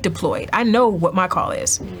I get deployed. I know what my call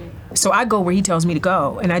is. So I go where He tells me to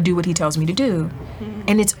go, and I do what He tells me to do.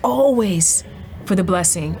 And it's always for the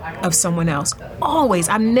blessing of someone else. Always.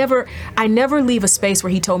 I never leave a space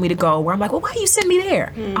where He told me to go where I'm like, well, why you send me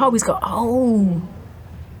there? I always go, oh,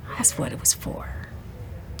 that's what it was for.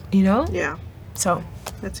 You know? Yeah. So.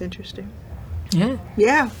 That's interesting. Yeah.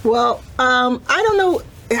 Yeah. Well, I don't know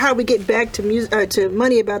how we get back to music to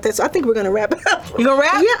money about that. So I think we're going to wrap it up. You going to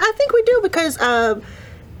wrap? Yeah, I think we do because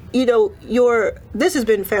this has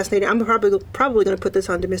been fascinating. I'm probably going to put this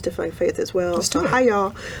on Demystifying Faith as well. Let's do it. Hi,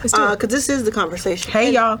 y'all. Because this is the conversation.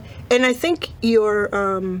 Hey, y'all. And I think your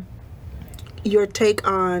take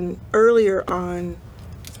on earlier on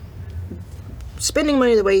spending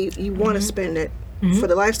money the way you want to spend it for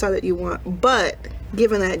the lifestyle that you want, but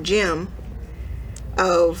given that gem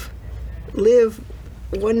of live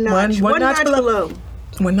one notch below.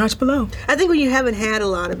 One notch below. I think when you haven't had a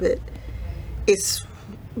lot of it, it's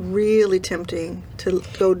really tempting to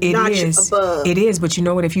go notch above. It is, but you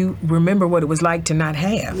know what? If you remember what it was like to not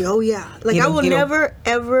have. Oh yeah, like I will never,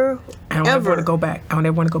 ever. I don't ever want to go back. I don't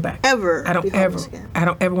ever want to go back. Ever. I don't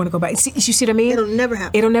ever want to go back. See, you see what I mean? It'll never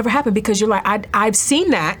happen. It'll never happen because you're like, I've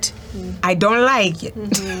seen that. I don't like it.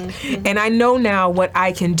 And I know now what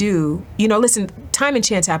I can do. You know, listen, time and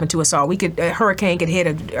chance happen to us all. A hurricane could hit,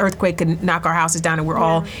 an earthquake could knock our houses down, and we're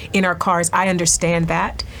all in our cars. I understand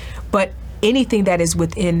that. But anything that is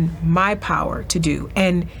within my power to do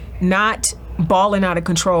and not balling out of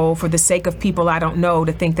control for the sake of people I don't know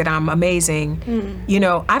to think that I'm amazing. You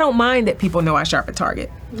know, I don't mind that people know I shop at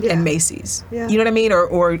Target and Macy's. You know what I mean?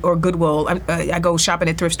 Or Goodwill. I go shopping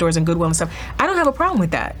at thrift stores and Goodwill and stuff. I don't have a problem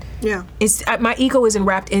with that. Yeah. It's my ego isn't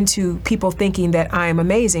wrapped into people thinking that I am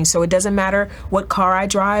amazing. So it doesn't matter what car I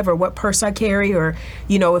drive or what purse I carry or,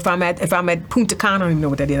 you know, if I'm at Punta Cana, I don't even know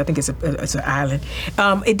what that is. I think it's an island.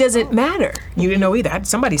 It doesn't matter. You didn't know either.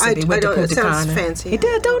 Somebody said they went to Punta Cana. It sounds fancy. It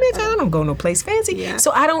does, don't it? I don't go no place fancy. Yeah.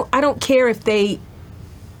 So I don't care if they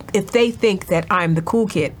think that I'm the cool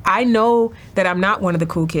kid. I know that I'm not one of the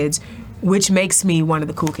cool kids, which makes me one of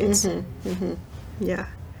the cool kids. Yeah.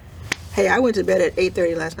 Hey, I went to bed at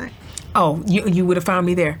 8:30 last night. Oh, you would have found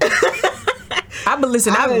me there.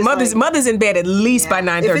 Mother's in bed at least by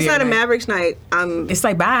 9:30. If it's not a Mavericks night, it's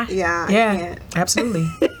like bye. Yeah. Absolutely.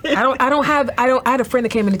 I had a friend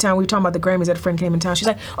that came into town. We were talking about the Grammys. That a friend came in town. She's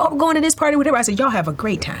like, "Oh, we're going to this party, whatever." I said, "Y'all have a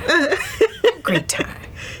great time." Great time.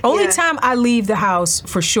 Only time I leave the house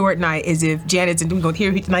for short night is if Janet's, and we're going to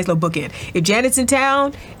hear a nice little bookend. If Janet's in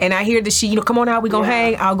town and I hear that she, come on out, we're going to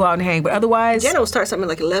hang, I'll go out and hang. But otherwise. Janet will start something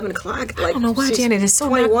like 11 o'clock. I don't know why Janet is so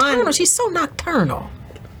nocturnal. She's so nocturnal.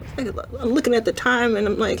 I'm looking at the time and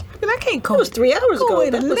I'm like, I can't go. It was 3 hours ago.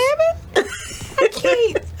 Wait, 11? I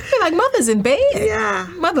can't. I feel like Mother's in bed. Yeah.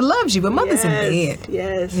 Mother loves you, but Mother's in bed.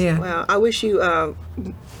 Yes. Yeah. Wow. I wish you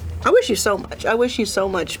so much. I wish you so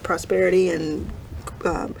much prosperity and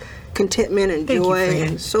contentment and joy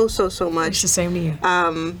and so much. It's the same to you.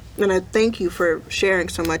 And I thank you for sharing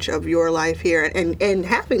so much of your life here and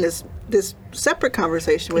having this separate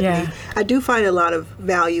conversation with me. I do find a lot of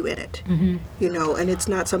value in it, and it's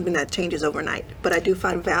not something that changes overnight, but I do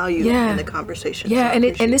find value in the conversation. Yeah, so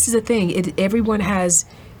and this is the thing. Everyone has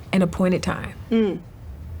an appointed time.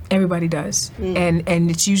 Everybody does. And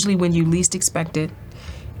it's usually when you least expect it.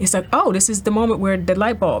 it's like, oh, this is the moment where the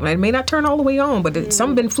light bulb, and it may not turn all the way on, but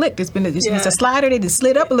something been flicked. It's a slider. They just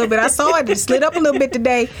slid up a little bit. I saw it. It slid up a little bit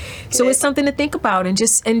today. So it's something to think about. And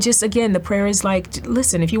just again, the prayer is like,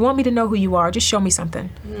 listen, if you want me to know who you are, just show me something.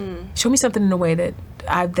 Show me something in a way that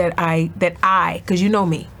I, because you know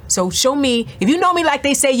me. So show me, if you know me like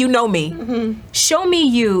they say you know me, show me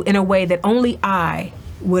you in a way that only I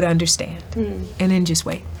would understand. And then just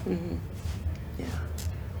wait.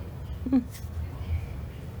 Yeah.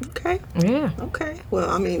 Okay. Yeah. Okay. Well,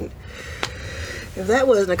 I mean, if that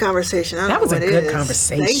wasn't a conversation, I don't know what That was a good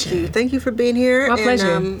conversation. Thank you. Thank you for being here. My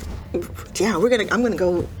pleasure. Yeah, I'm gonna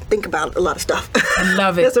go think about a lot of stuff. I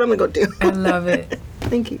love it. That's what I'm gonna go do. I love it.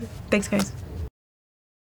 Thank you. Thanks, guys.